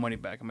 Boom! I got my money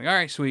back. I'm like, all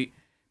right, sweet.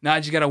 Now I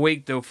just gotta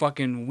wait the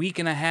fucking week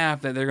and a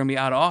half that they're gonna be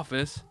out of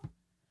office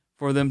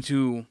for them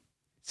to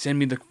send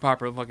me the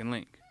proper fucking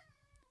link.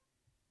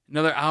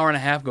 Another hour and a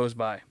half goes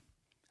by.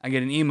 I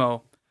get an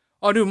email.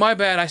 Oh, dude, my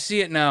bad. I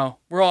see it now.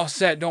 We're all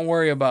set. Don't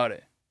worry about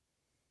it.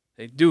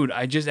 Hey, dude,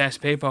 I just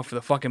asked PayPal for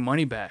the fucking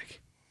money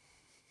back.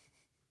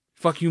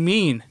 Fuck you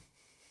mean?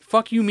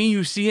 Fuck you mean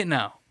you see it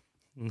now?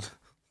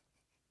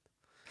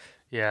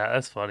 Yeah,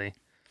 that's funny.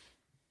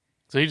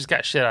 So he just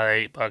got shit out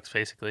of $8,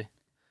 basically.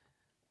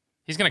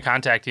 He's gonna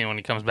contact you when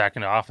he comes back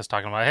into office,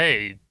 talking about,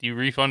 "Hey, you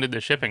refunded the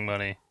shipping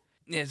money."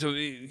 Yeah, so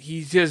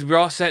he says, we're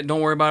all set.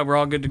 Don't worry about it. We're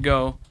all good to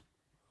go.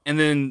 And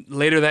then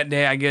later that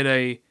day, I get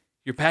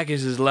your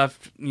package is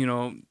left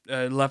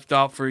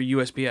out for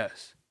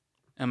USPS.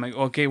 I'm like,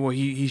 okay, well,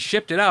 he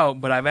shipped it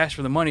out, but I've asked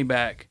for the money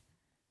back.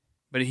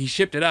 But he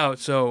shipped it out,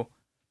 so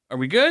are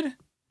we good?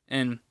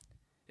 And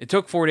it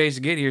took 4 days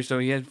to get here, so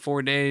he had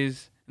 4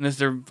 days. Unless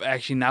they're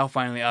actually now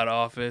finally out of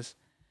office.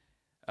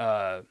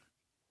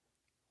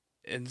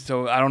 And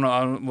so I don't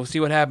know. We'll see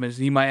what happens.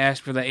 He might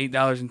ask for the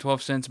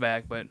 $8.12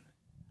 back, but...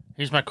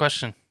 Here's my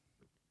question.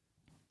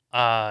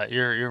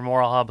 Your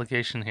moral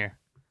obligation here.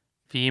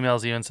 If he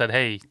emails you and said,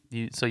 "Hey,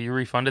 so you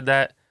refunded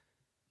that?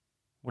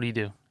 What do you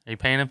do? Are you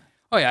paying him?"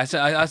 Oh yeah,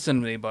 I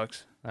send him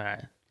 $8. All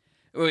right.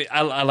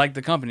 I like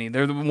the company.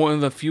 They're one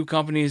of the few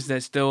companies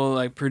that still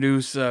like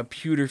produce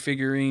pewter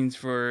figurines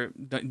for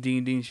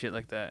D&D and shit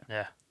like that.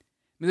 Yeah.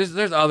 I mean,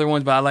 there's other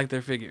ones, but I like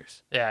their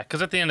figures. Yeah,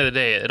 because at the end of the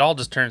day, it all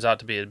just turns out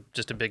to be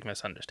just a big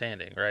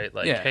misunderstanding, right?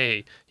 Like, yeah.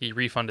 Hey, he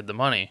refunded the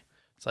money.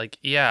 It's like,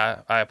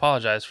 yeah, I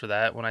apologize for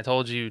that. When I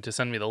told you to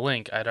send me the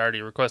link, I'd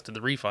already requested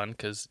the refund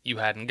because you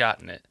hadn't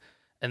gotten it.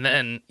 And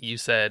then you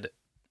said,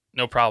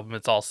 no problem,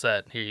 it's all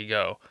set. Here you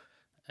go.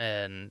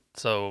 And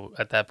so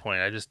at that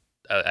point,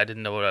 I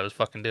didn't know what I was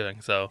fucking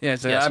doing. So, yeah,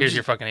 so yes, here's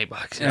your fucking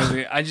 $8.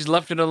 Yeah, I just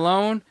left it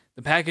alone.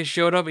 The package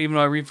showed up, even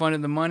though I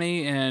refunded the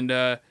money. And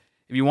if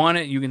you want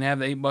it, you can have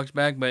the $8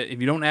 back. But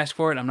if you don't ask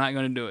for it, I'm not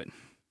going to do it.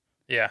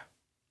 Yeah.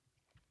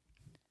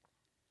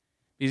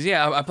 Because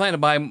I plan to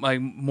buy like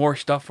more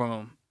stuff from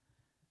him.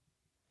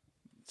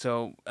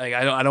 So like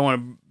I don't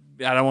want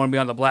to be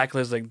on the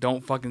blacklist. Like,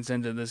 don't fucking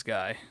send to this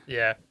guy.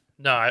 Yeah.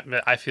 No,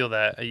 I feel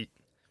that. I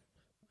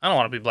don't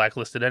want to be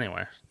blacklisted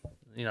anywhere.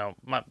 You know,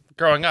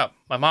 growing up,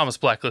 my mom was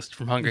blacklisted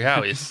from Hungry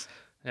Howie's.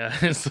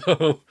 Yeah,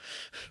 so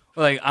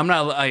like I'm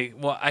not like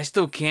I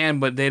still can,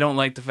 but they don't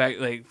like the fact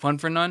like Fun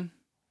for None.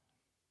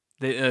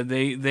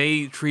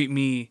 They treat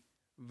me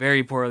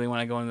very poorly when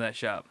I go into that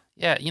shop.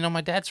 Yeah,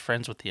 my dad's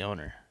friends with the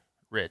owner,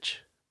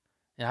 Rich.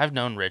 Yeah, I've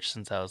known Rich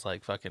since I was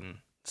like fucking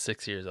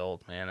 6 years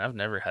old, man. I've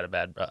never had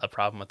a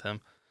problem with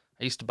him.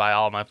 I used to buy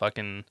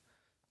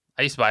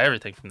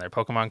everything from there.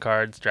 Pokemon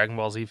cards, Dragon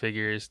Ball Z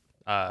figures.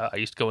 I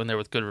used to go in there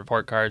with good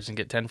report cards and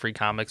get 10 free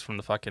comics from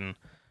the fucking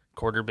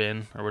quarter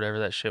bin or whatever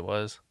that shit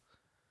was.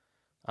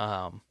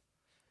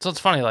 So it's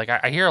funny, like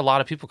I hear a lot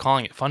of people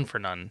calling it Fun for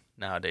None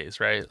nowadays,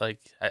 right? Like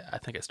I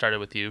think it started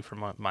with you from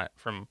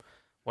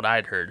what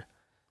I'd heard.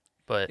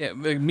 But yeah,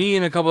 like me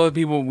and a couple other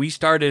people, we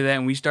started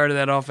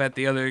that off at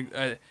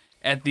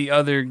the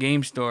other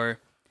game store,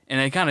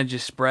 and it kind of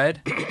just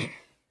spread.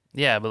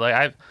 Yeah, but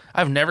like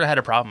I've never had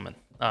a problem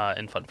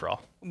in Fun for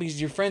All.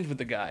 Because you're friends with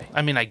the guy.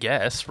 I mean, I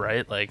guess,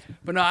 right? Like,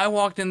 but no, I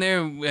walked in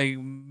there, like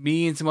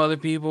me and some other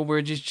people were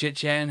just chit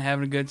chatting,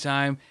 having a good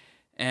time,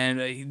 and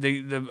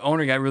the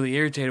owner got really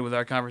irritated with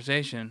our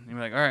conversation. And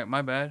we're like, all right,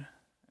 my bad,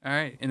 all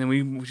right. And then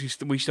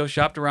we still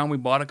shopped around. We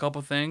bought a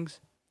couple things,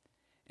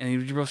 and he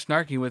was real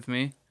snarky with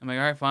me. I'm like,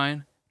 all right,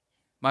 fine,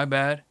 my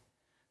bad.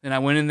 Then I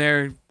went in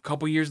there a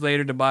couple years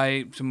later to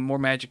buy some more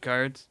Magic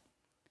cards,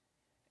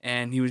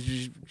 and he was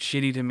just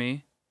shitty to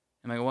me.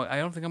 I'm like, well, I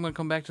don't think I'm going to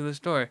come back to this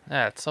store.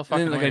 Yeah, it's so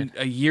fucking weird. weird.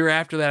 A year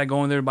after that, I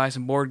go in there to buy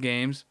some board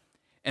games,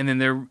 and then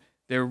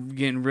they're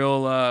getting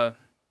real.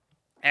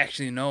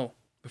 Actually, no.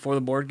 Before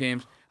the board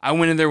games, I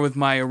went in there with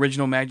my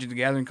original Magic the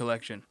Gathering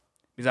collection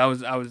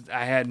because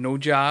I had no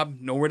job,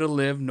 nowhere to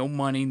live, no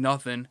money,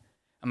 nothing.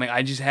 I'm like,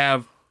 I just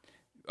have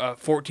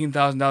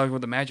 $14,000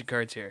 worth of Magic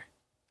cards here.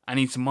 I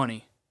need some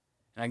money.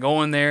 And I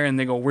go in there and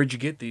they go, "Where'd you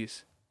get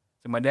these?"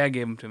 So my dad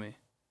gave them to me.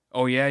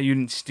 "Oh yeah, you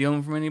didn't steal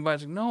them from anybody?" I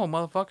was like, "No,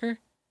 motherfucker.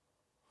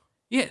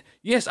 Yeah,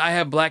 yes, I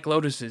have Black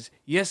Lotuses.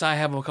 Yes, I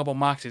have a couple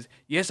Moxes.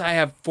 Yes, I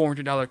have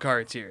 $400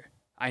 cards here.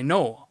 I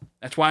know.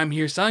 That's why I'm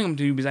here selling them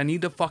to you, because I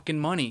need the fucking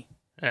money.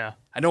 Yeah.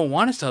 I don't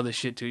want to sell this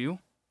shit to you.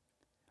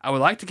 I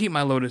would like to keep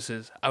my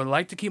Lotuses. I would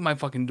like to keep my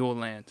fucking dual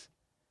lands.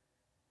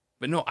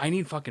 But no, I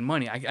need fucking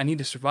money. I need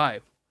to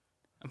survive.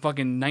 I'm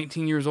fucking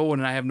 19 years old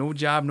and I have no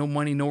job, no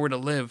money, nowhere to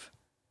live."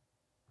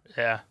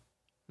 Yeah.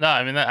 No,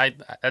 I mean,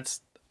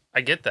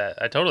 I get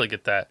that. I totally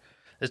get that.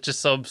 It's just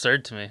so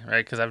absurd to me,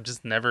 right? Because I've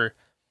just never,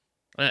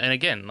 and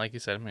again, like you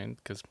said, I mean,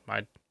 because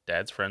my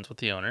dad's friends with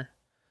the owner,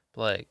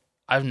 but like,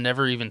 I've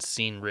never even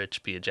seen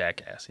Rich be a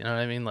jackass. You know what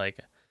I mean? Like,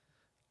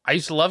 I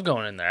used to love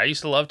going in there. I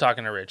used to love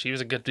talking to Rich. He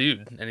was a good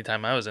dude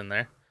anytime I was in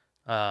there.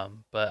 But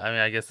I mean,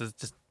 I guess it's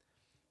just,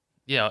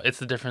 it's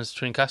the difference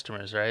between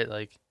customers, right?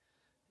 Like,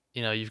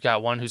 you've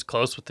got one who's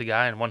close with the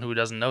guy and one who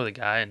doesn't know the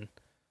guy, and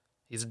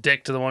he's a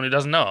dick to the one who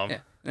doesn't know him. Yeah.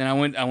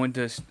 And I went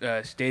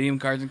to Stadium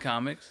Cards and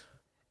Comics,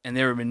 and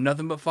they have been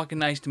nothing but fucking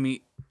nice to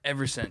me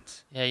ever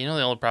since. Yeah, the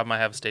only problem I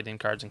have with Stadium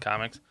Cards and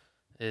Comics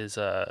is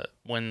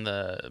when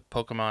the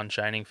Pokemon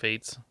Shining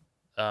Fates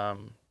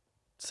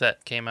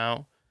set came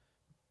out,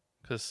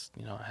 because,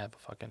 I have a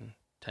fucking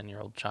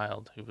 10-year-old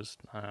child who was,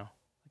 I don't know,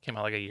 it came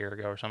out like a year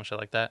ago or some shit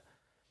like that.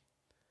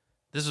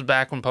 This was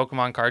back when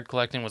Pokemon card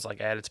collecting was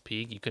like at its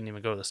peak. You couldn't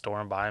even go to the store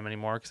and buy them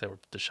anymore because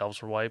the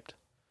shelves were wiped.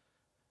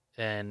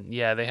 And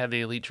yeah, they had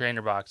the Elite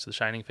Trainer box, the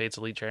Shining Fates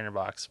Elite Trainer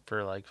box,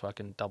 for like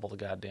fucking double the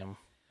goddamn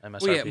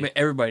MSRP. Well, yeah, but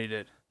everybody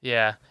did.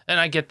 Yeah, and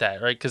I get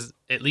that, right? Because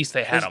at least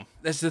they had them.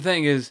 That's the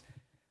thing is,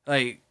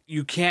 like,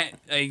 you can't,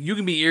 like, you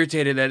can be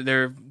irritated that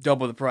they're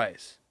double the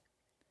price,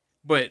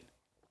 but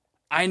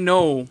I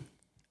know,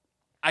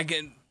 I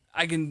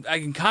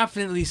can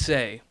confidently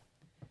say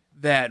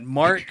that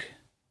Mark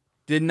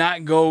did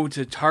not go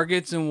to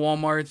Targets and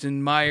Walmarts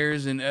and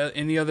Myers and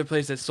any other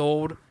place that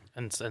sold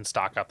and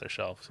stock out their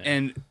shelves, yeah,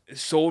 and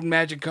sold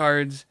Magic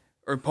cards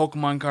or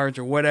Pokemon cards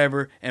or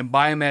whatever, and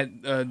buy them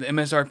at the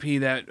MSRP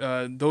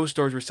that those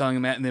stores were selling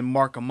them at, and then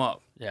mark them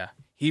up. Yeah,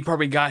 he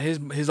probably got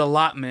his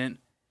allotment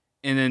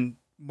and then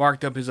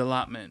marked up his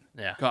allotment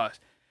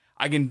cost.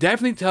 I can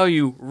definitely tell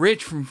you,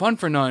 Rich from Fun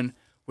for None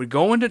would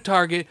go into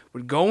Target,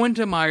 would go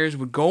into Myers,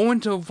 would go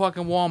into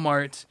fucking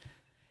Walmarts,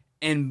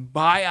 and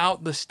buy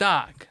out the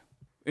stock,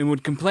 and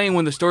would complain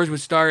when the stores would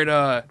start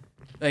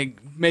like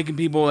making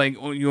people like,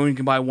 "Oh, you only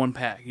can buy one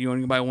pack. You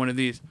only can buy one of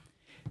these."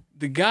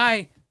 The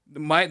guy,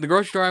 the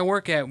grocery store I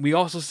work at, we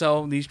also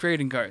sell these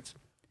trading cards.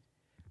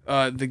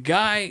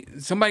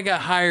 Somebody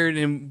got hired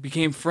and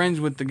became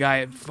friends with the guy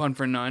at Fun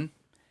for None,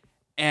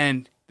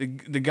 and the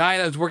guy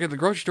that was working at the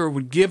grocery store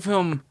would give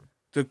him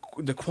the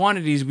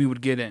quantities we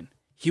would get in.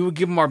 He would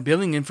give him our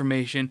billing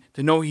information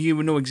to know, he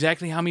would know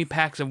exactly how many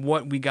packs of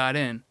what we got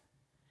in,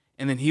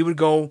 and then he would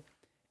go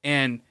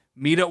and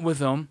meet up with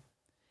them.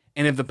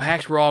 And if the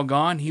packs were all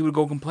gone, he would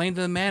go complain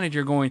to the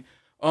manager going,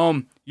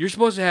 "You're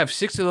supposed to have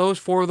 6 of those,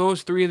 4 of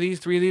those, 3 of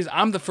these.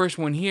 I'm the first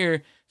one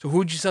here. So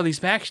who'd you sell these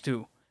packs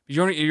to?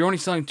 You're only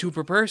selling 2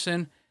 per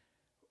person.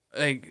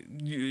 Like,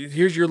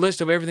 here's your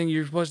list of everything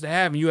you're supposed to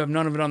have, and you have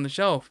none of it on the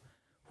shelf.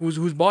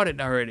 Who's bought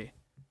it already?"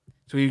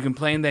 So he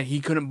complained that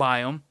he couldn't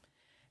buy them.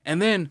 And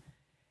then,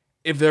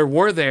 if there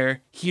were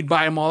there, he'd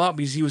buy them all out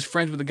because he was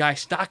friends with the guy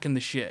stocking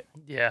the shit.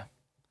 Yeah.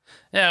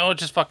 Yeah,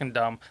 which is fucking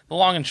dumb. The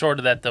long and short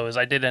of that, though, is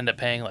I did end up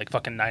paying like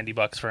fucking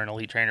 $90 for an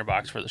Elite Trainer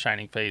box for the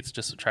Shining Fates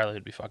just so Charlie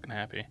would be fucking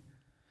happy.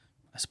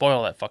 I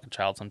spoil that fucking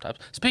child sometimes.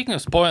 Speaking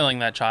of spoiling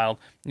that child,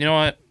 you know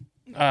what?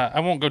 I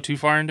won't go too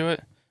far into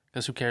it,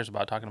 because who cares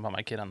about talking about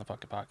my kid on the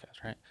fucking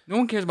podcast, right? No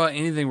one cares about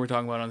anything we're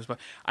talking about on this podcast.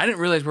 I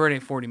didn't realize we're already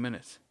at 40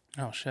 minutes.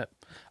 Oh, shit.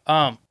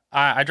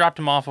 I dropped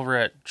him off over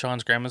at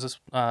Sean's grandma's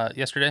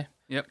yesterday.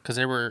 Yep. Because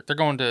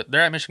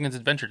they're at Michigan's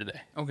Adventure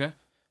today. Okay.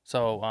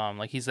 So,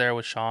 like, he's there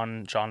with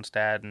Sean's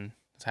dad and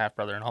his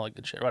half-brother and all that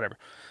good shit, whatever.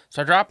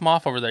 So I dropped him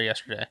off over there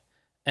yesterday.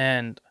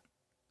 And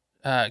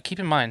keep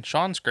in mind,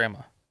 Sean's grandma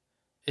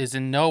is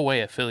in no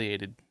way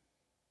affiliated,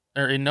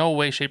 or in no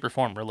way, shape, or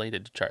form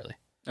related to Charlie.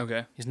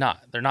 Okay. He's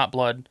not. They're not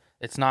blood.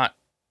 It's not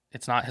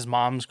his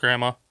mom's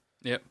grandma.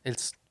 Yep.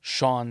 It's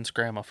Sean's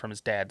grandma from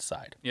his dad's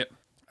side. Yep.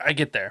 I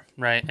get there,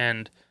 right?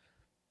 And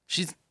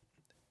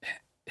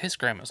his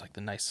grandma's like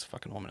the nicest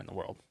fucking woman in the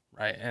world.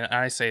 Right, and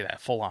I say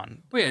that full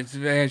on. Well,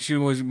 yeah, she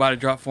was about to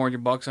drop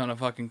 $400 on a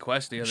fucking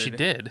quest the other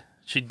day.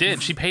 She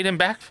did. She paid him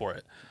back for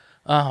it.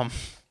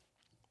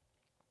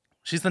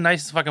 She's the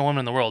nicest fucking woman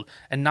in the world,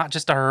 and not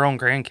just to her own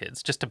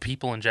grandkids, just to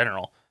people in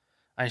general.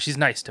 I mean, she's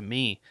nice to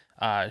me.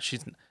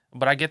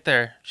 But I get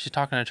there. She's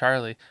talking to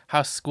Charlie.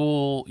 How's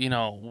school?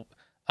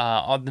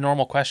 All the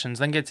normal questions.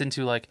 Then gets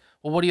into like,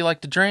 well, what do you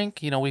like to drink?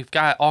 We've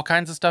got all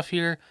kinds of stuff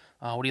here.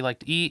 What do you like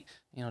to eat?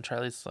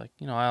 Charlie's like,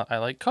 I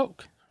like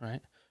Coke,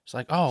 right? She's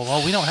like, oh,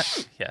 well, we don't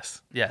have...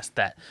 Yes,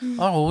 that. Oh,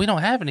 well, we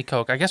don't have any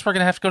Coke. I guess we're going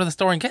to have to go to the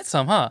store and get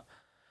some, huh?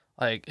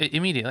 Like,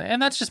 immediately.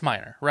 And that's just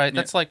minor, right?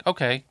 That's like,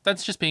 okay,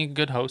 that's just being a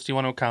good host. You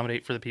want to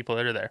accommodate for the people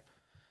that are there.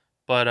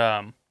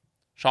 But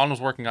Sean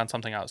was working on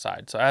something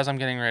outside. So as I'm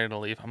getting ready to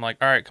leave, I'm like,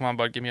 all right, come on,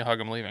 bud, give me a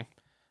hug. I'm leaving.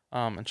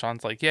 And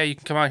Sean's like, yeah, you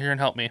can come out here and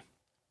help me.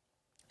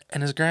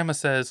 And his grandma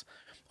says,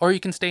 or you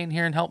can stay in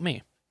here and help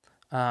me.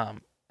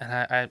 And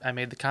I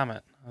made the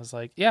comment. I was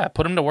like, yeah,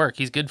 put him to work.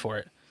 He's good for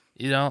it.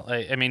 You know,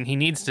 like, I mean, he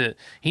needs to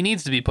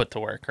be put to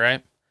work,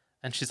 right?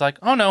 And she's like,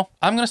 oh no,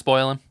 I'm going to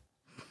spoil him.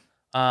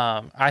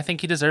 I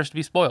think he deserves to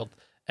be spoiled.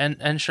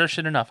 And sure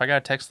shit enough, I got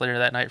a text later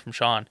that night from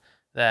Sean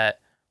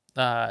that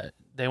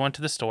they went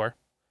to the store.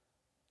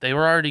 They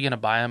were already going to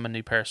buy him a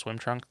new pair of swim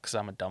trunks because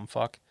I'm a dumb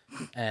fuck.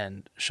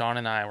 And Sean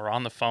and I were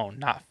on the phone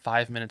not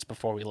 5 minutes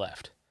before we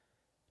left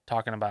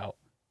talking about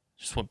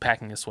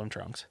packing his swim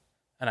trunks.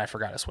 And I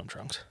forgot his swim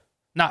trunks.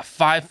 Not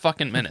 5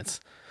 fucking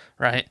minutes,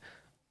 right?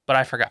 But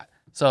I forgot.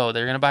 So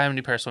they're going to buy him a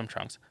new pair of swim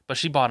trunks. But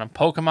she bought him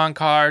Pokemon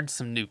cards,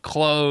 some new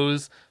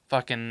clothes,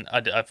 fucking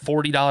a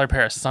 $40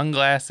 pair of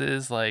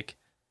sunglasses. Like,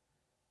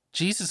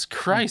 Jesus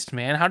Christ,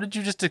 man. How did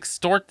you just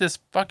extort this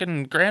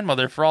fucking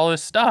grandmother for all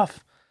this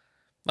stuff?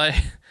 Like,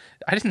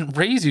 I didn't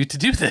raise you to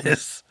do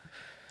this.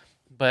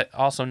 But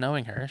also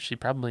knowing her, she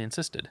probably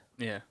insisted.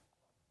 Yeah.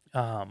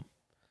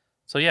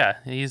 So yeah,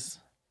 he's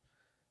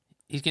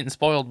getting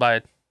spoiled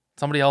by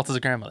somebody else's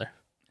grandmother.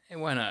 Hey,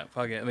 why not?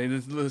 Fuck it. I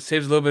mean, this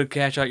saves a little bit of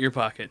cash out your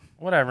pocket.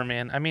 Whatever,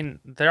 man. I mean,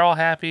 they're all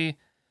happy.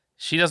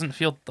 She doesn't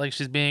feel like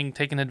she's being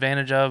taken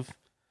advantage of.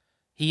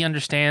 He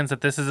understands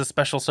that this is a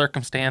special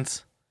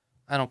circumstance.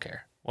 I don't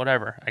care.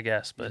 Whatever, I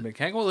guess. But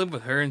can't I go live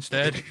with her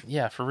instead?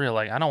 Yeah, for real.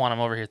 Like, I don't want him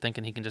over here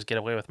thinking he can just get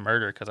away with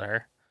murder because of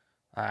her.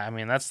 I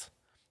mean, that's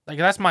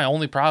my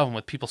only problem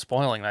with people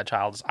spoiling that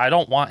child. Is I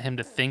don't want him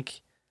to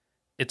think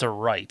it's a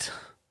right.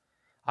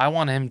 I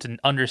want him to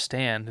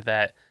understand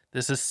that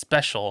this is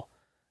special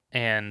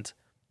and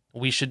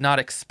we should not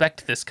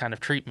expect this kind of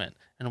treatment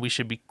and we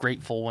should be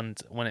grateful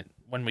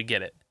when we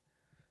get it.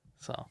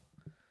 So,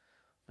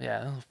 yeah,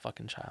 that little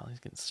fucking child.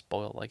 He's getting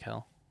spoiled like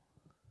hell.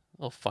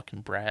 Little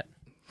fucking brat.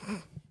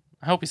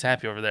 I hope he's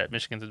happy over there at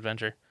Michigan's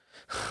Adventure.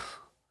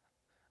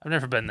 I've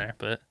never been there,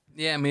 but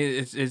yeah, I mean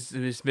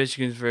it's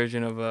Michigan's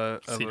version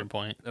of Cedar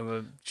Point, of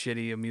a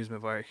shitty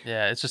amusement park.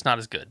 Yeah, it's just not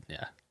as good.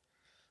 Yeah.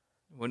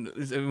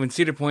 When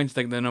Cedar Point's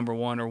like the number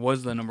one or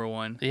was the number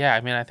one. Yeah, I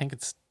mean I think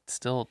it's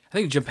still. I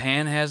think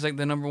Japan has like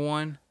the number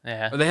one.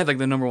 Yeah. Or they have like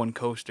the number one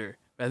coaster.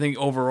 But I think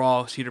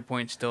overall Cedar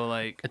Point's still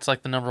like. It's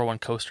like the number one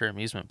coaster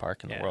amusement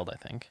park in the world. I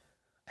think.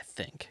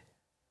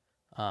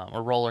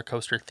 A roller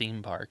coaster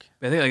theme park.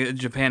 I think like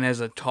Japan has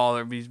a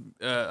taller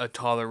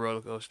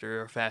roller coaster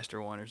or a faster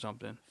one or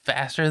something.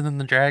 Faster than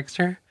the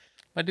dragster?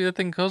 My dude, that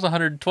thing goes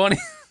 120.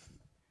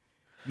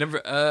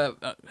 Never.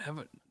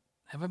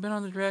 Have I been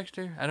on the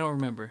dragster? I don't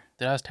remember.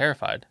 Dude, I was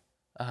terrified.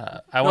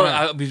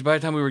 Because by the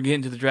time we were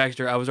getting to the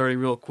dragster, I was already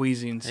real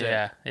queasy and sick.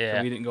 Yeah.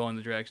 So we didn't go on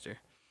the dragster.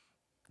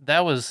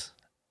 That was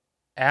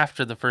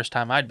after the first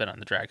time I'd been on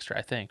the dragster,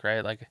 I think,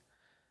 right? Like,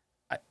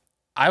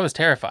 I was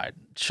terrified.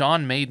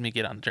 Sean made me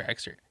get on the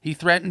dragster. He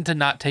threatened to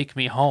not take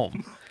me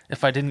home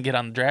if I didn't get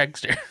on the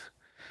dragster.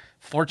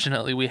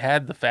 Fortunately, we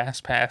had the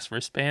fast pass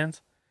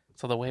wristbands,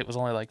 so the wait was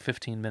only like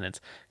 15 minutes.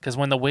 Because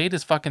when the wait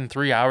is fucking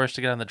 3 hours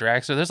to get on the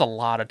dragster, there's a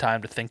lot of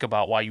time to think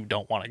about why you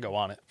don't want to go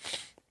on it.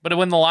 But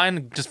when the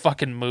line just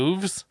fucking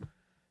moves,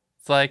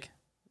 it's like,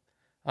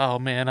 oh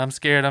man, I'm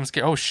scared.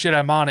 Oh shit,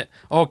 I'm on it.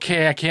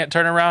 Okay, I can't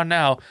turn around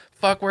now.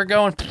 Fuck, we're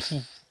going.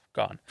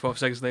 Gone. 12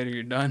 seconds later,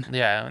 you're done.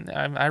 Yeah,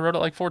 I rode it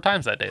like 4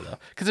 times that day, though.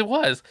 Because it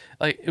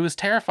was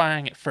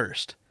terrifying at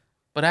first.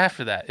 But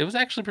after that, it was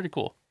actually pretty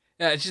cool.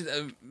 Yeah, it's just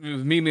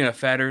me being a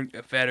fatter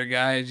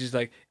guy. It's just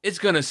like, it's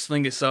going to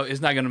sling itself.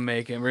 It's not going to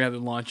make it. We're going to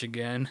have to launch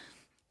again.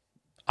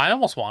 I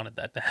almost wanted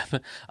that to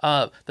happen.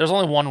 There's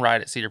only one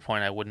ride at Cedar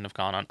Point I wouldn't have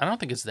gone on. I don't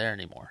think it's there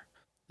anymore.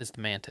 It's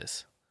the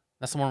Mantis.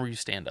 That's the one where you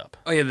stand up.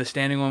 Oh, yeah, the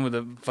standing one with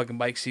the fucking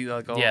bike seat.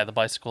 Yeah, the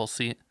bicycle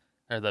seat.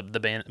 Or the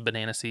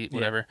banana seat,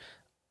 whatever. Yeah.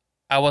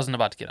 I wasn't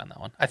about to get on that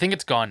one. I think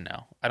it's gone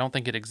now. I don't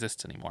think it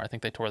exists anymore. I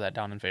think they tore that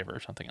down in favor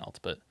of something else.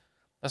 But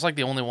that's like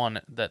the only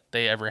one that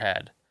they ever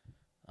had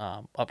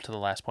up to the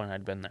last point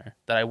I'd been there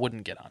that I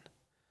wouldn't get on.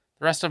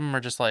 The rest of them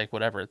are just like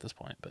whatever at this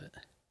point. But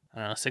I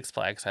don't know. Six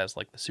Flags has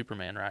like the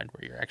Superman ride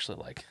where you're actually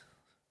like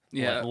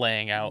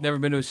laying out. Never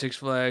been to a Six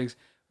Flags.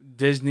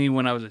 Disney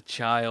when I was a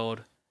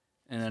child.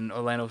 And then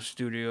Orlando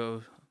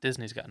Studios.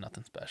 Disney's got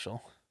nothing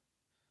special.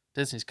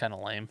 Disney's kind of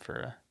lame for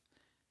a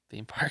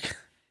theme park.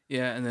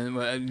 Yeah, and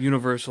then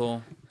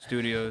Universal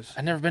Studios.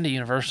 I've never been to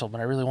Universal,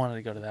 but I really wanted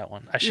to go to that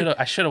one. I should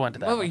have went to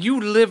that one. You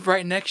live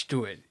right next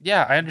to it.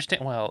 Yeah, I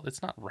understand. Well,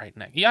 it's not right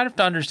next. You have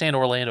to understand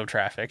Orlando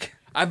traffic.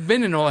 I've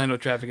been in Orlando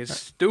traffic. It's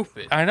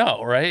stupid. I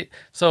know, right?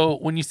 So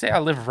when you say I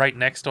live right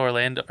next to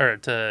Orlando or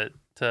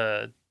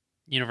to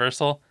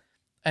Universal,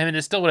 I mean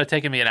it still would have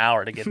taken me an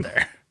hour to get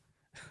there,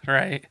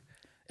 right?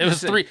 It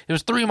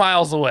was 3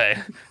 miles away,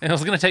 and it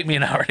was gonna take me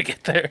an hour to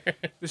get there.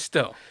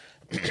 Still,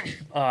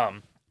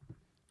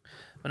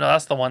 But no,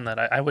 that's the one that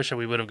I wish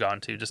we would have gone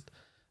to. Just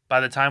by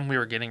the time we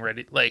were getting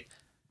ready, like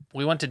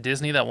we went to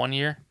Disney that one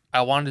year.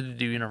 I wanted to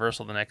do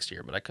Universal the next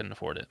year, but I couldn't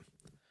afford it.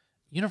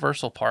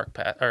 Universal park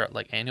pass or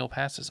like annual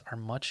passes are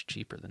much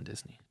cheaper than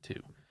Disney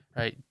too,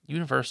 right?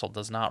 Universal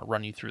does not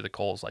run you through the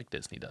coals like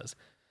Disney does.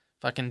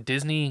 Fucking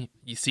Disney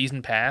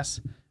season pass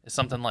is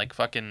something like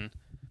fucking,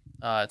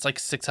 it's like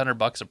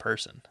 $600 a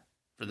person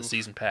for the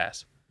season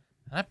pass,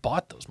 and I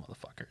bought those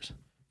motherfuckers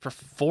for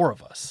 4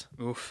 of us.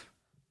 Oof.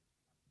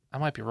 I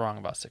might be wrong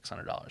about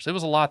 $600. It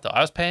was a lot though.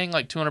 I was paying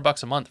like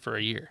 $200 a month for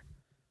a year.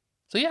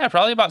 So yeah,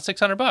 probably about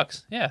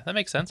 $600. Yeah, that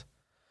makes sense.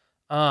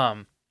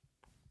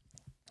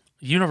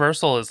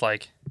 Universal is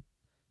like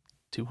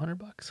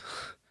 $200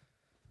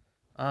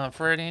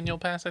 for an annual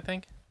pass, I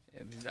think.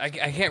 I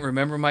can't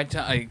remember my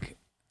time.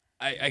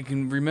 I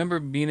can remember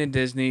being at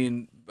Disney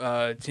and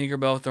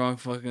Tinkerbell throwing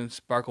fucking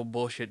sparkle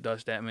bullshit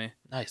dust at me.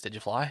 Nice. Did you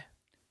fly?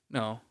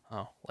 No.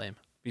 Oh, lame.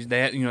 Because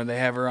they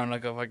have her on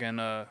like a fucking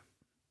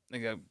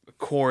like a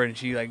cord, and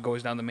she like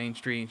goes down the main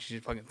street and she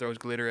just fucking throws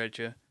glitter at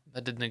you.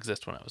 That didn't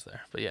exist when I was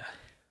there, but yeah.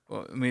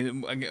 Well, I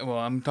mean,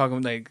 I'm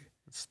talking like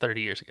It's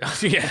 30 years ago.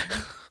 yeah.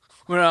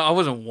 Well, I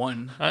wasn't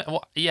one.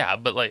 Yeah,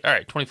 but like, all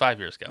right, 25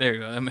 years ago. There you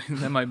go. I mean,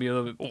 that might be a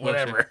little bit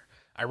Whatever. closer.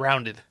 I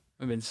rounded.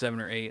 I've been 7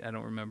 or 8. I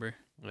don't remember.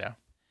 Yeah.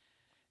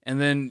 And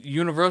then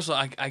Universal,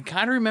 I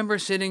kind of remember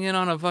sitting in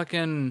on a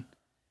fucking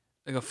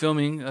like a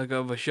filming like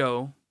of a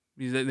show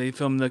because they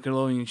filmed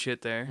Nickelodeon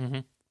shit there. Mm-hmm.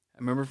 I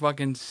remember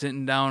fucking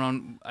sitting down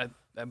on.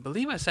 I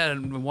believe I sat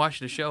and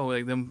watched the show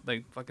like them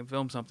like fucking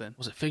film something.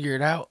 Was it Figure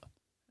It Out?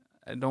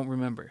 I don't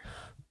remember.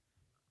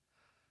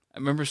 I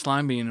remember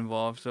slime being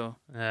involved. So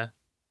Yeah.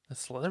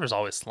 There was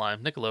always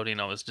slime.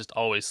 Nickelodeon was just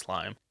always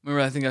slime.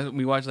 remember, I think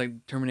we watched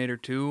like Terminator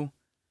 2.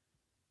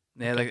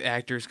 They had like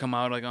actors come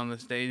out like on the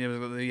stage.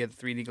 They had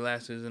 3D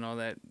glasses and all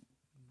that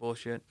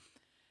bullshit.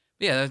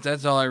 But yeah,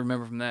 that's all I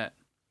remember from that.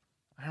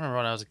 I remember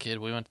when I was a kid,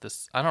 we went to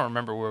this. I don't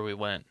remember where we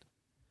went,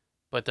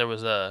 but there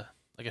was a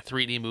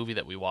 3D movie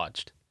that we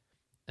watched,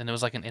 and it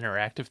was like an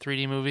interactive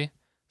 3D movie.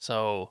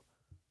 So,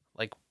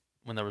 like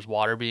when there was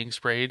water being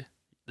sprayed,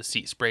 the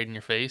seat sprayed in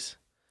your face.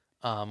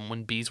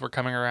 When bees were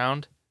coming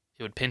around,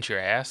 it would pinch your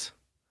ass.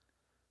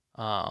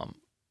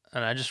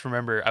 And I just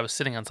remember I was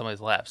sitting on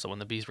somebody's lap, so when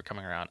the bees were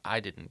coming around, I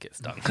didn't get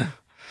stung.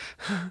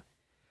 It'd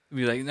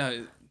be like, no,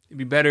 it'd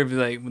be better if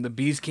like when the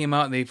bees came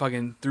out, they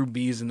fucking threw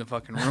bees in the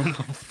fucking room.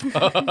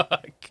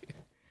 Fuck.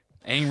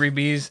 Angry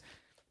bees.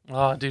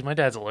 Oh, dude, my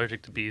dad's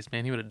allergic to bees,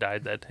 man. He would have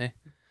died that day.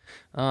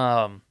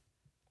 Yeah,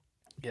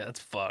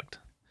 that's fucked.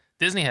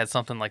 Disney had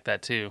something like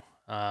that too.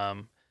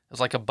 It was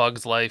like a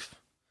Bug's Life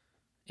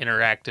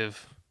interactive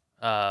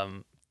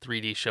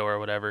 3D show or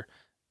whatever,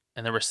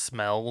 and there were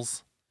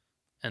smells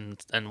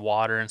and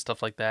water and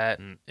stuff like that,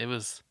 and it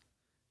was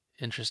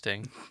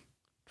interesting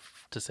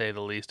to say the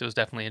least. It was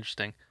definitely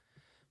interesting,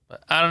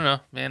 but I don't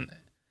know, man.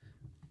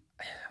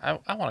 I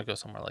want to go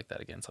somewhere like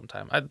that again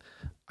sometime.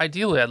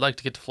 Ideally I'd like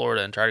to get to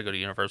Florida and try to go to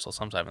Universal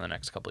sometime in the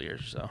next couple of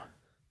years or so.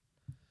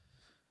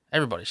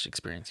 Everybody should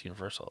experience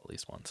Universal at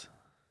least once.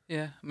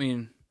 Yeah, I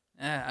mean,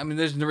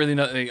 there's really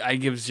nothing. I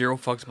give 0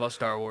 fucks about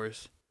Star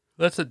Wars.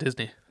 That's at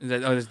Disney.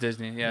 That's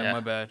Disney. Yeah,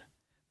 my bad.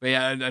 But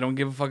yeah, I don't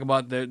give a fuck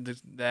about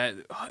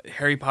that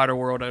Harry Potter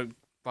world.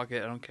 Fuck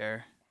it, I don't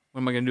care.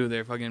 What am I gonna do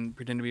there? Fucking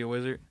pretend to be a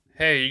wizard?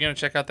 Hey, you gonna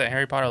check out that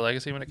Harry Potter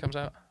Legacy when it comes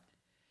out?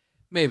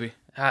 Maybe.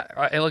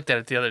 I looked at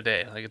it the other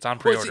day. Like, it's on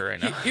pre-order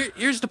right now.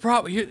 Here's the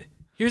problem.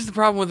 Here's the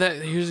problem with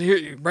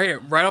that.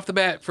 Right off the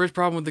bat. First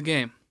problem with the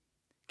game.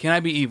 Can I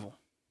be evil?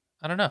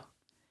 I don't know.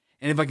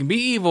 And if I can be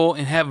evil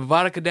and have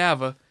Avada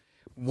Kedavra,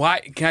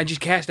 why can I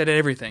just cast that at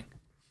everything?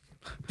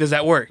 Does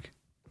that work?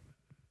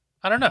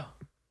 I don't know.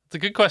 It's a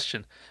good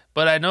question,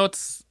 but I know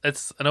it's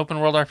an open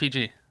world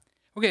RPG.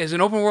 Okay, it's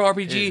an open world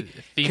RPG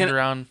Themed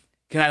around.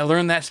 Can I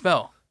learn that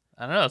spell?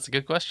 I don't know. It's a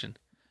good question.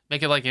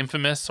 Make it like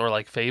Infamous or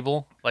like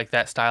Fable, like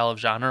that style of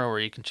genre where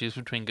you can choose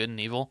between good and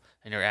evil,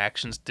 and your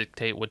actions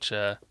dictate which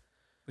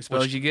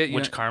spells you get,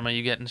 which karma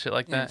you get, and shit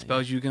like that.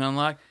 Spells you can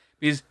unlock.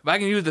 Because if I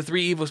can use the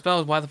 3 evil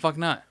spells, why the fuck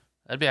not?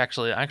 That'd be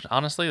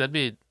honestly, that'd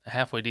be a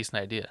halfway decent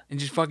idea. And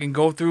just fucking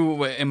go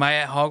through. Am I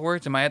at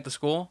Hogwarts? Am I at the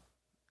school?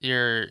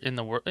 You're in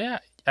the world. Yeah,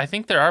 I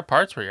think there are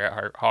parts where you're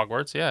at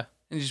Hogwarts. Yeah.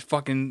 And just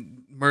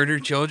fucking murder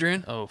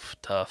children. Oh,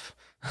 tough.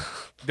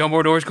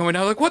 Dumbledore's coming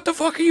down like, what the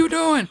fuck are you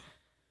doing?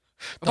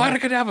 Avada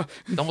Kedavra.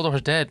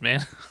 Dumbledore's dead,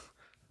 man.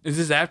 Is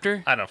this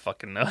after? I don't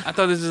fucking know. I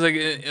thought this is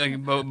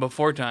like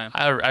before time.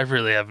 I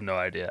really have no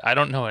idea. I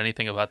don't know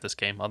anything about this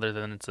game other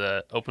than it's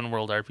a open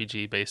world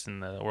RPG based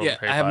in the world of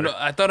Harry Potter.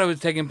 I thought it was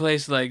taking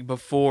place like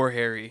before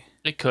Harry.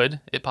 It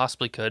could. It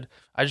possibly could.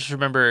 I just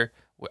remember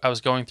I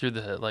was going through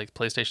the like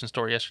PlayStation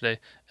store yesterday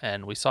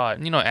and we saw it.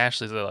 And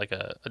Ashley's like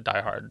a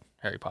diehard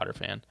Harry Potter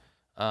fan.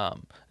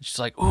 She's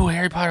like, "Ooh,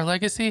 Harry Potter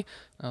Legacy."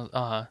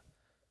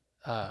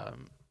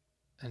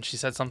 And she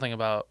said something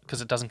about,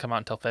 because it doesn't come out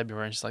until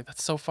February, and she's like,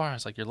 "That's so far." I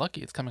was like, "You're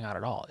lucky it's coming out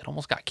at all. It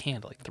almost got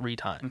canned like 3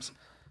 times."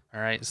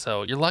 All right,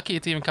 so you're lucky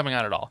it's even coming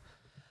out at all.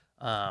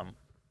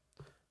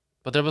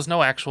 But there was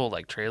no actual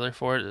like trailer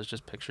for it. It was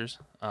just pictures.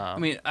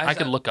 I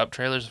could look up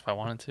trailers if I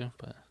wanted to,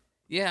 but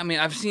yeah, I mean,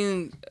 I've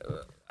seen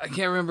I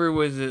can't remember.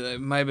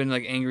 It might have been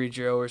like Angry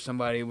Joe or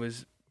somebody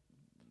was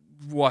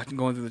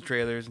going through the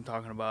trailers and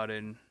talking about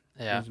it and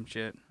doing some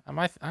shit.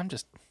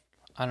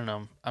 I don't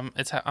know.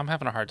 I'm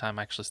having a hard time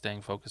actually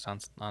staying focused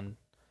on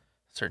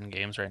certain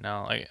games right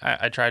now. Like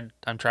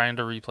I'm trying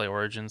to replay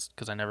Origins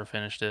because I never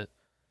finished it.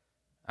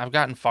 I've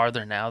gotten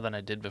farther now than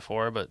I did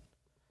before, but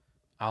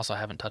I also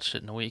haven't touched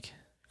it in a week.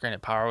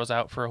 Granted, Power was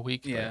out for a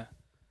week. Yeah.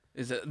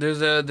 I'm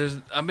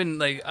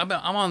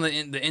on the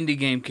indie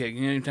game kick.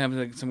 You know, anytime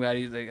like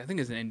somebody like I think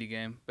it's an indie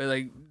game, but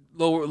like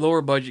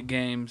lower budget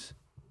games.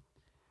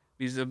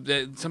 These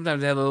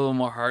sometimes they have a little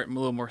more heart, a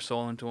little more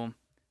soul into them.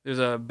 There's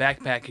a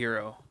Backpack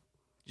Hero,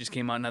 just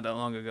came out not that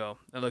long ago.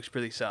 That looks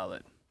pretty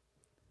solid.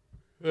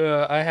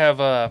 I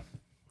have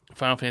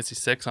Final Fantasy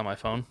VI on my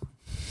phone.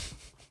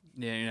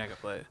 Yeah, you're not gonna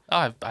play it.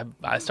 Oh,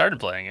 I started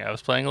playing it. I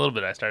was playing a little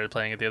bit. I started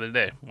playing it the other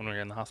day when we were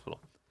in the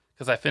hospital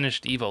because I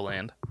finished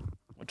Evoland,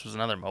 which was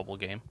another mobile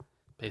game.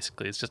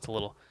 Basically, it's just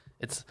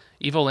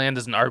Evoland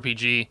is an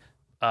RPG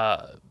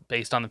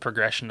based on the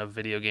progression of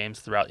video games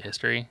throughout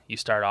history. You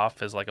start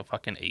off as like a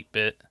fucking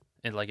 8-bit,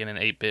 in an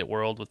 8-bit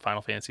world with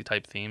Final Fantasy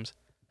type themes,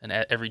 and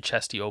every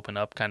chest you open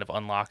up kind of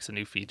unlocks a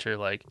new feature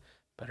like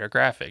better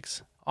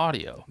graphics,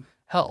 audio,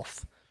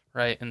 health,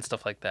 right, and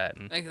stuff like that.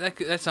 And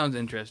that sounds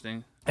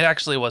interesting. it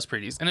actually was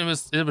pretty decent, and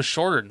it was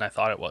shorter than I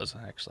thought it was.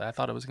 Actually, I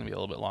thought it was gonna be a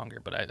little bit longer,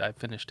 but I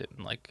finished it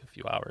in like a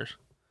few hours.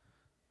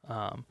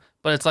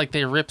 But it's like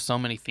they rip so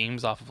many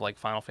themes off of like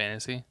Final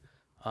Fantasy,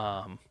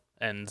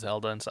 and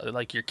Zelda and stuff.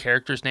 Like your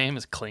character's name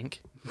is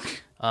Clink.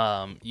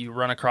 You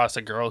run across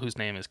a girl whose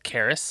name is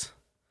Karis.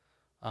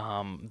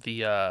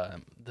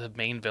 The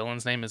main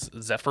villain's name is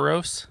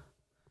Zephyros.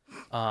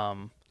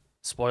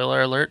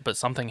 Spoiler alert, but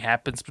something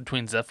happens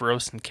between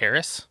Zephyros and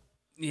Karis.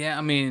 Yeah,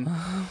 I mean,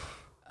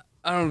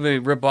 I don't really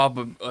rip off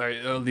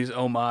these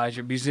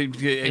homage because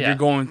you're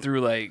going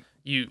through like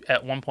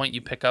at one point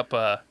you pick up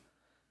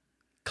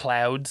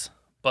Cloud's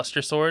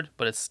Buster Sword,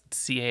 but it's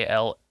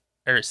CLAUD.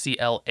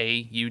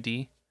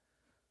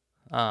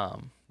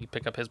 You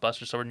pick up his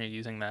Buster Sword and you're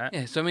using that.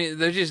 Yeah, so I mean,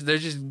 they're just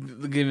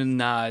giving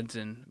nods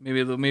and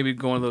maybe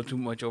going a little too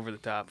much over the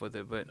top with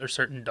it. But there's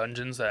certain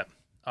dungeons that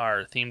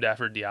are themed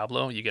after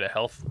Diablo. You get a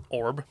health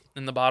orb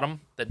in the bottom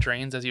that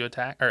drains as you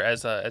attack, or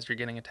as you're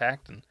getting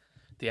attacked, and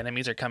the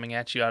enemies are coming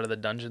at you out of the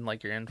dungeon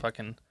like you're in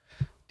fucking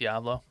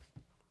Diablo.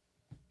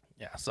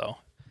 Yeah, so,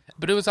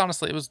 but it was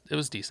honestly it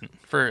was decent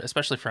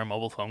especially for a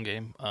mobile phone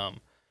game,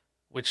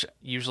 which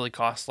usually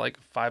costs like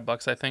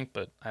 $5 I think,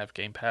 but I have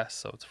Game Pass,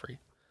 so it's free.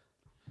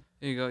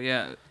 There you go.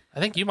 Yeah,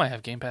 I think you might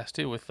have Game Pass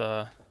too. With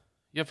you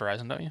have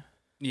Verizon, don't you?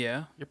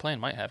 Yeah, your plan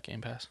might have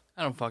Game Pass.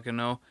 I don't fucking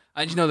know.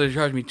 I just know they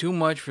charge me too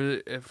much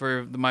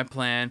for my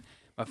plan.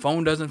 My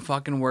phone doesn't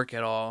fucking work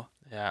at all.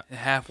 Yeah, it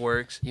half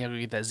works. Yeah,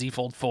 we get that Z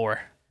Fold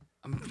 4.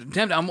 I'm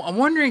tempted. I'm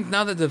wondering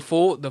now that the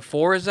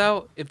 4 is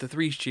out, if the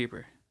 3's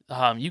cheaper.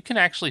 You can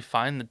actually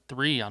find the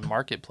 3 on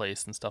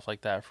Marketplace and stuff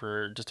like that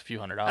for just a few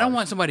 $100s. I don't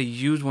want somebody to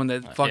use one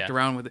that fucked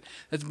around with it.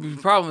 That's the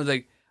problem. Is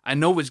like I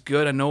know it's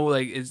good. I know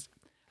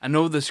I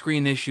know the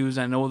screen issues.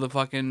 I know the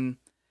fucking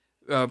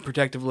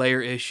protective layer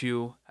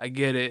issue. I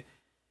get it.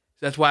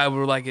 That's why I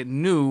would like it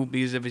new,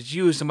 because if it's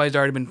used, somebody's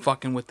already been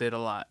fucking with it a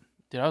lot.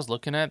 Dude, I was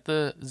looking at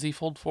the Z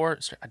Fold 4.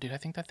 Dude, I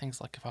think that thing's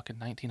like fucking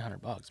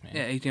 $1,900, man.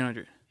 Yeah,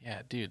 $1,800.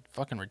 Yeah, dude,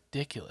 fucking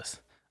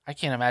ridiculous. I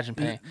can't imagine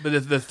paying. But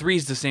the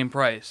 3's the same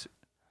price.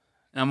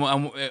 And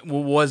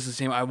was the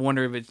same. I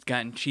wonder if it's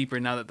gotten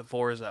cheaper now that the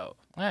 4 is out.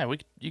 Yeah,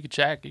 you could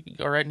check. You could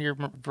go right into your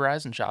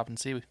Verizon shop and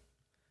see.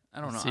 I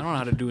don't know. I don't know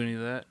how to do any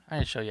of that. I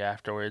can show you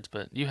afterwards.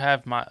 But do you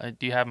have my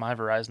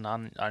Verizon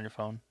on your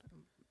phone?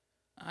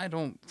 I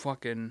don't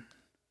fucking.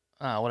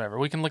 Whatever.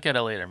 We can look at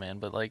it later, man.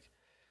 But like,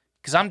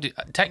 because I'm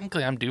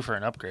due for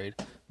an upgrade.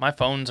 My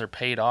phones are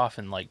paid off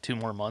in like 2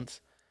 more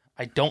months.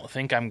 I don't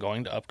think I'm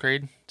going to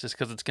upgrade just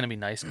because it's going to be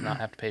nice to not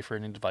have to pay for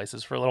any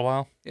devices for a little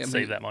while. Yeah,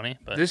 save that money.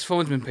 But this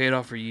phone's been paid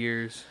off for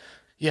years.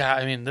 Yeah,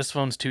 I mean, this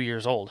phone's 2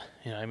 years old.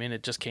 You know, I mean,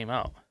 it just came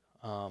out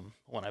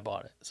when I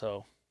bought it.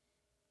 So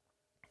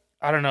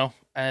I don't know.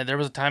 There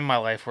was a time in my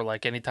life where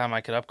like anytime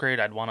I could upgrade,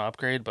 I'd want to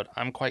upgrade. But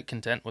I'm quite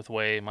content with the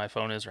way my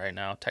phone is right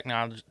now.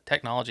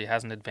 Technology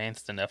hasn't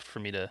advanced enough for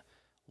me to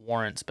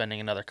warrant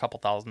spending another couple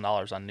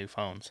 $1,000s on new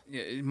phones.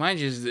 Yeah, mine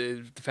just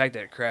the fact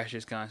that it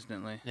crashes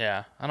constantly.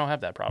 Yeah, I don't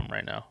have that problem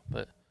right now,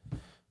 but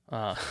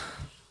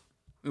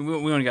we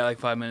only got like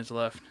 5 minutes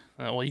left.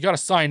 Well, you got to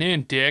sign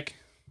in, dick.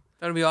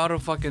 That'll be auto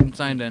fucking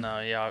signed in.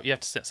 No, yeah, you have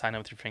to sign in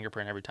with your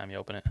fingerprint every time you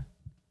open it.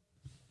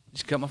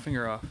 Just cut my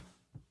finger off.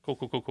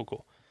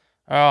 Cool.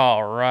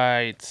 All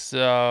right,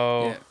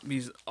 so yeah,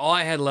 because all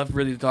I had left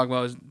really to talk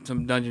about was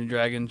some Dungeon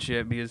Dragon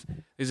shit, because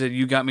they said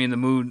you got me in the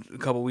mood a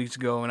couple weeks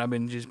ago, and I've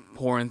been just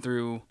pouring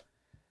through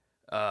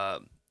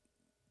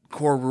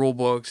core rule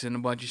books and a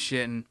bunch of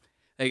shit, and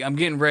like I'm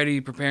getting ready,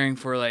 preparing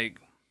for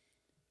like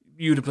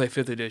you to play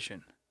 5th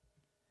edition.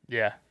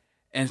 Yeah.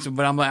 And so,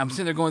 but I'm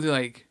sitting there going through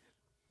like,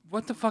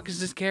 what the fuck is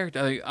this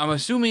character? Like, I'm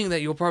assuming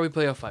that you'll probably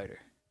play a fighter.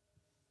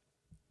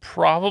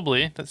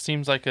 Probably. That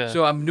seems like a.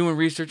 So I'm doing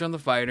research on the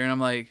fighter, and I'm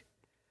like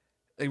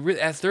at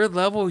 3rd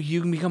level, you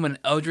can become an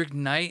Eldritch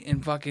Knight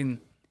and fucking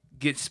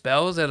get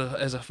spells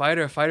as a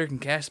fighter. A fighter can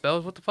cast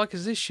spells. What the fuck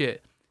is this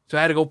shit? So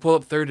I had to go pull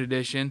up 3rd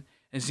edition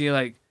and see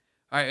like,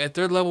 all right, at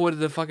 3rd level, what did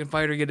the fucking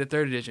fighter get at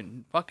 3rd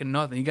edition? Fucking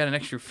nothing. He got an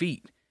extra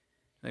feat.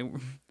 Like,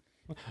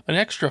 An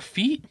extra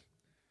feat?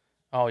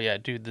 Oh yeah,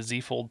 dude. The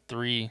Z Fold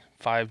 3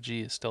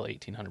 5G is still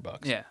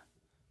 $1,800. yeah.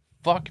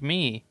 Fuck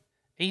me.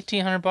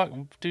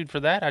 $1,800, dude. For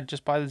that, I'd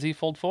just buy the Z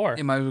Fold 4.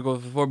 It might as well go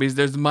for 4 because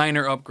there's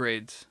minor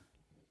upgrades.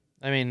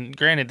 I mean,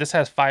 granted, this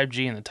has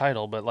 5G in the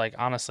title, but like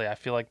honestly, I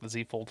feel like the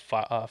Z Fold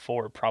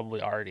 4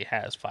 probably already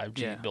has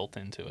 5G built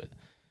into it.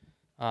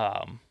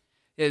 Yeah,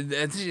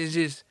 it's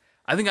just.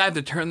 I think I have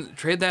to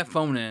trade that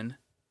phone in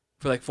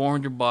for like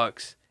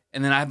 $400,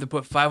 and then I have to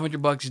put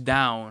 $500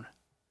 down,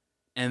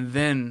 and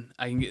then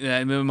I can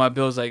get my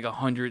bill's like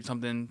 $100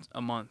 something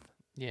a month.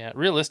 Yeah,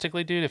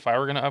 realistically, dude, if I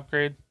were gonna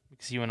upgrade,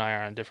 because you and I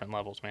are on different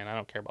levels, man, I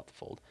don't care about the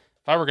Fold.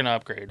 If I were gonna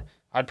upgrade,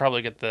 I'd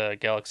probably get the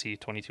Galaxy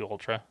 22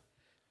 Ultra,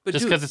 but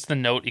just because it's the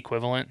Note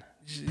equivalent.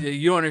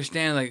 You don't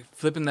understand, like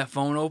flipping that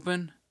phone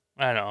open.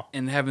 I know.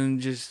 And having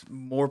just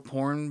more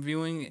porn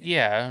viewing.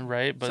 Yeah,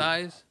 right. But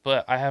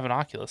I have an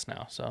Oculus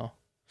now, so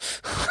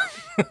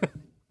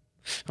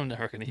I'm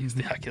never gonna use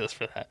the Oculus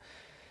for that.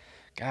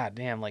 God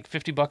damn, like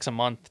 $50 a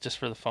month just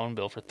for the phone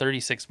bill for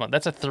 36 months.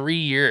 That's a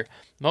 3-year.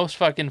 Most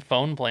fucking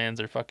phone plans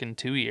are fucking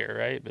 2-year,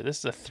 right? But this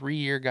is a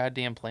 3-year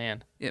goddamn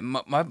plan. Yeah,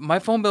 my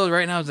phone bill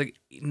right now is like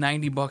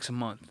 $90 a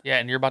month. Yeah,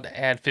 and you're about to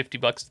add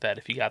 $50 to that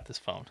if you got this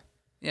phone.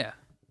 Yeah.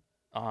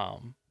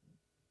 At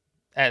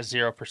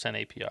 0%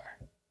 APR.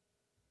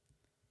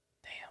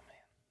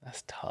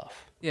 That's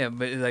tough. Yeah,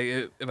 but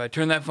like if I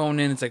turn that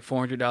phone in, it's like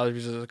 $400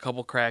 because there's a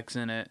couple cracks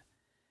in it,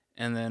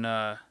 and then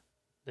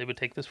they would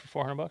take this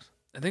for $400.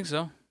 I think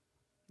so.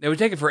 They would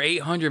take it for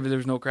 $800 if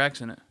there's no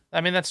cracks in it. I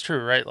mean, that's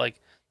true, right?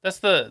 Like that's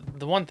the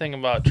one thing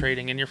about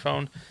trading in your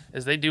phone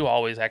is they do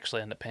always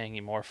actually end up paying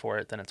you more for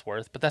it than it's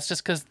worth. But that's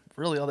just because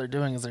really all they're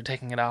doing is they're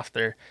taking it off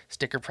their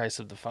sticker price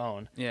of the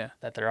phone. Yeah.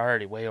 That they're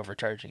already way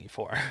overcharging you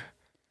for.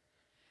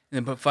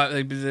 And then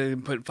they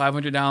put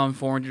 $500 down,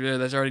 $400 there.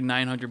 That's already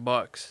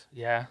 $900.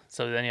 Yeah.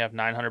 So then you have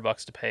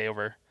 $900 to pay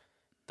over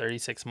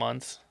 36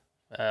 months.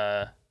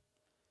 What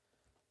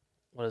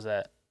is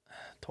that?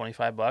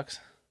 $25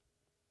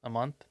 a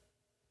month.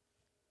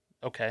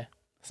 Okay,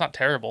 it's not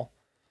terrible.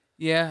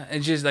 Yeah,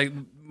 it's just like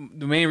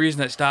the main reason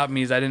that stopped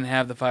me is I didn't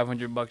have the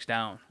 $500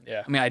 down.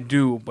 Yeah. I mean, I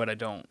do, but I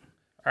don't.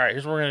 All right.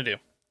 Here's what we're gonna do.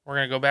 We're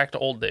gonna go back to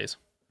old days.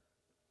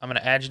 I'm gonna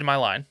add you to my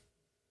line,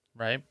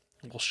 right?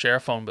 We'll share a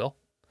phone bill.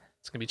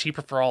 It's going to be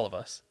cheaper for all of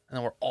us. And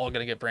then we're all going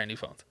to get brand new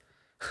phones.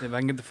 If I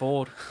can get the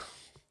Fold.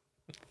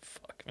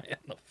 Fuck, man,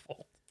 the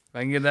Fold. If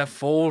I can get that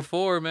Fold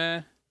 4,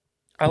 man.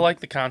 I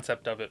like the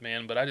concept of it,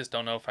 man, but I just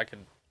don't know if I could.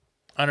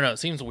 I don't know. It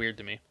seems weird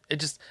to me.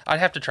 I'd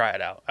have to try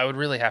it out. I would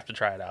really have to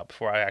try it out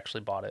before I actually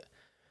bought it.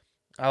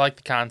 I like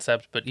the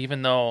concept, but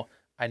even though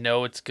I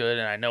know it's good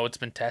and I know it's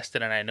been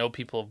tested and I know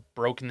people have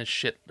broken this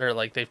shit, or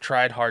like they've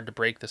tried hard to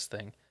break this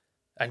thing,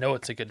 I know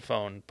it's a good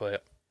phone,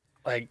 but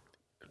like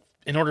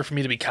in order for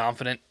me to be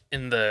confident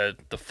in the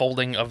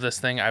folding of this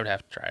thing, I would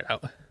have to try it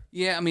out.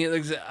 Yeah, I mean,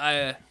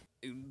 like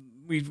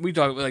we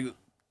talked like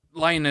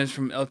Linus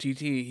from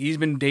LTT. He's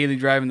been daily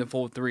driving the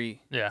Fold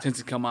 3 since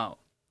it come out,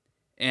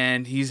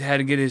 and he's had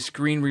to get his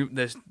screen.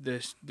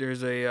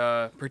 There's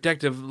a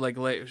protective like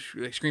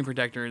screen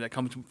protector that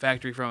comes from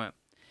factory from it.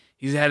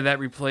 He's had that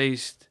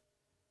replaced,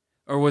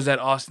 or was that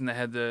Austin that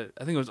had the?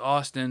 I think it was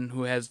Austin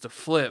who has the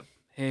flip.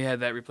 He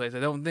had that replaced.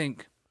 I don't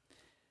think.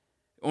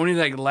 Only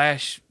like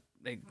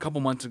a couple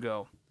months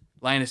ago,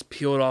 Linus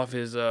peeled off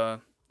his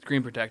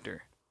screen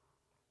protector.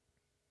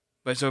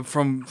 But so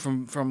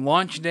from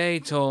launch day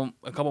till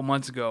a couple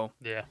months ago,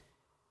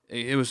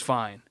 it was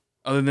fine.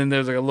 Other than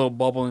there's like a little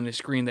bubble in the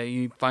screen that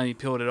he finally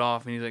peeled it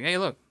off, and he's like, "Hey,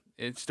 look,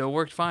 it still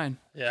worked fine."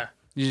 Yeah.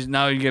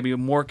 Now you gotta be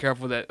more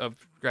careful of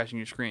scratching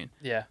your screen.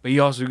 Yeah. But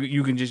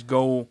you can just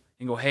go,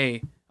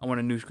 "Hey, I want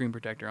a new screen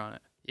protector on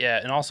it." Yeah,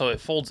 and also it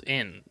folds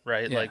in,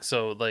 right? Yeah.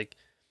 Like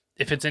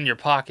if it's in your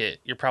pocket,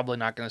 you're probably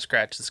not gonna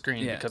scratch the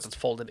screen because it's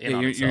folded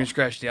in. You're gonna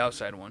scratch the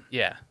outside one.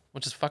 Yeah,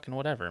 which is fucking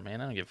whatever, man.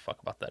 I don't give a fuck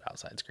about that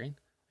outside screen.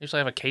 I usually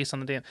have a case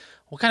on the damn.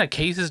 What kind of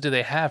cases do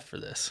they have for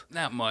this?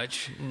 Not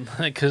much.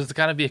 Because it's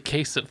got to be a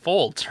case that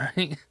folds, right?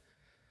 You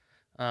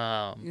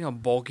know how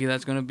bulky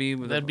that's gonna be.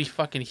 That'd be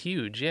fucking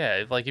huge.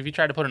 Yeah, like if you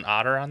try to put an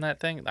Otter on that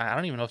thing, I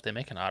don't even know if they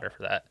make an Otter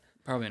for that.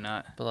 Probably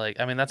not. But like,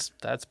 I mean, that's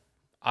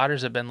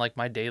Otters have been like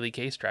my daily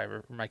case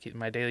driver,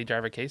 my daily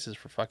driver cases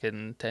for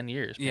fucking 10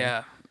 years. Man.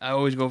 Yeah, I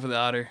always go for the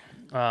Otter.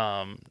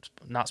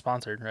 Not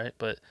sponsored, right?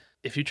 But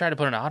if you try to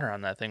put an Otter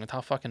on that thing with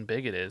how fucking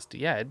big it is,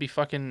 yeah, it'd be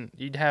fucking.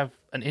 You'd have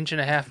an 1.5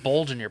 inch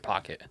bulge in your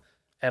pocket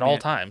at all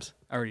times.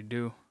 I already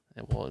do.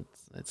 Well,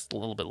 it's a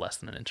little bit less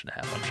than 1.5 inches,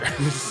 I'm sure.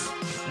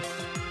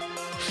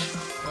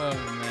 Oh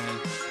man.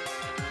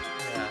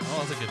 Yeah, well,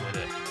 that's a good way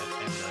to end the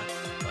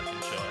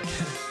fucking show, I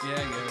guess. Yeah,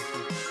 I guess.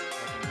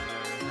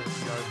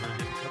 You guys were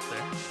getting cut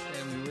there.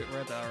 Yeah, we're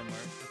at the hour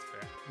mark. That's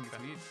fair. Okay.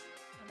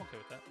 I'm okay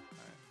with that. All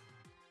right.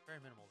 Very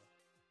minimal though.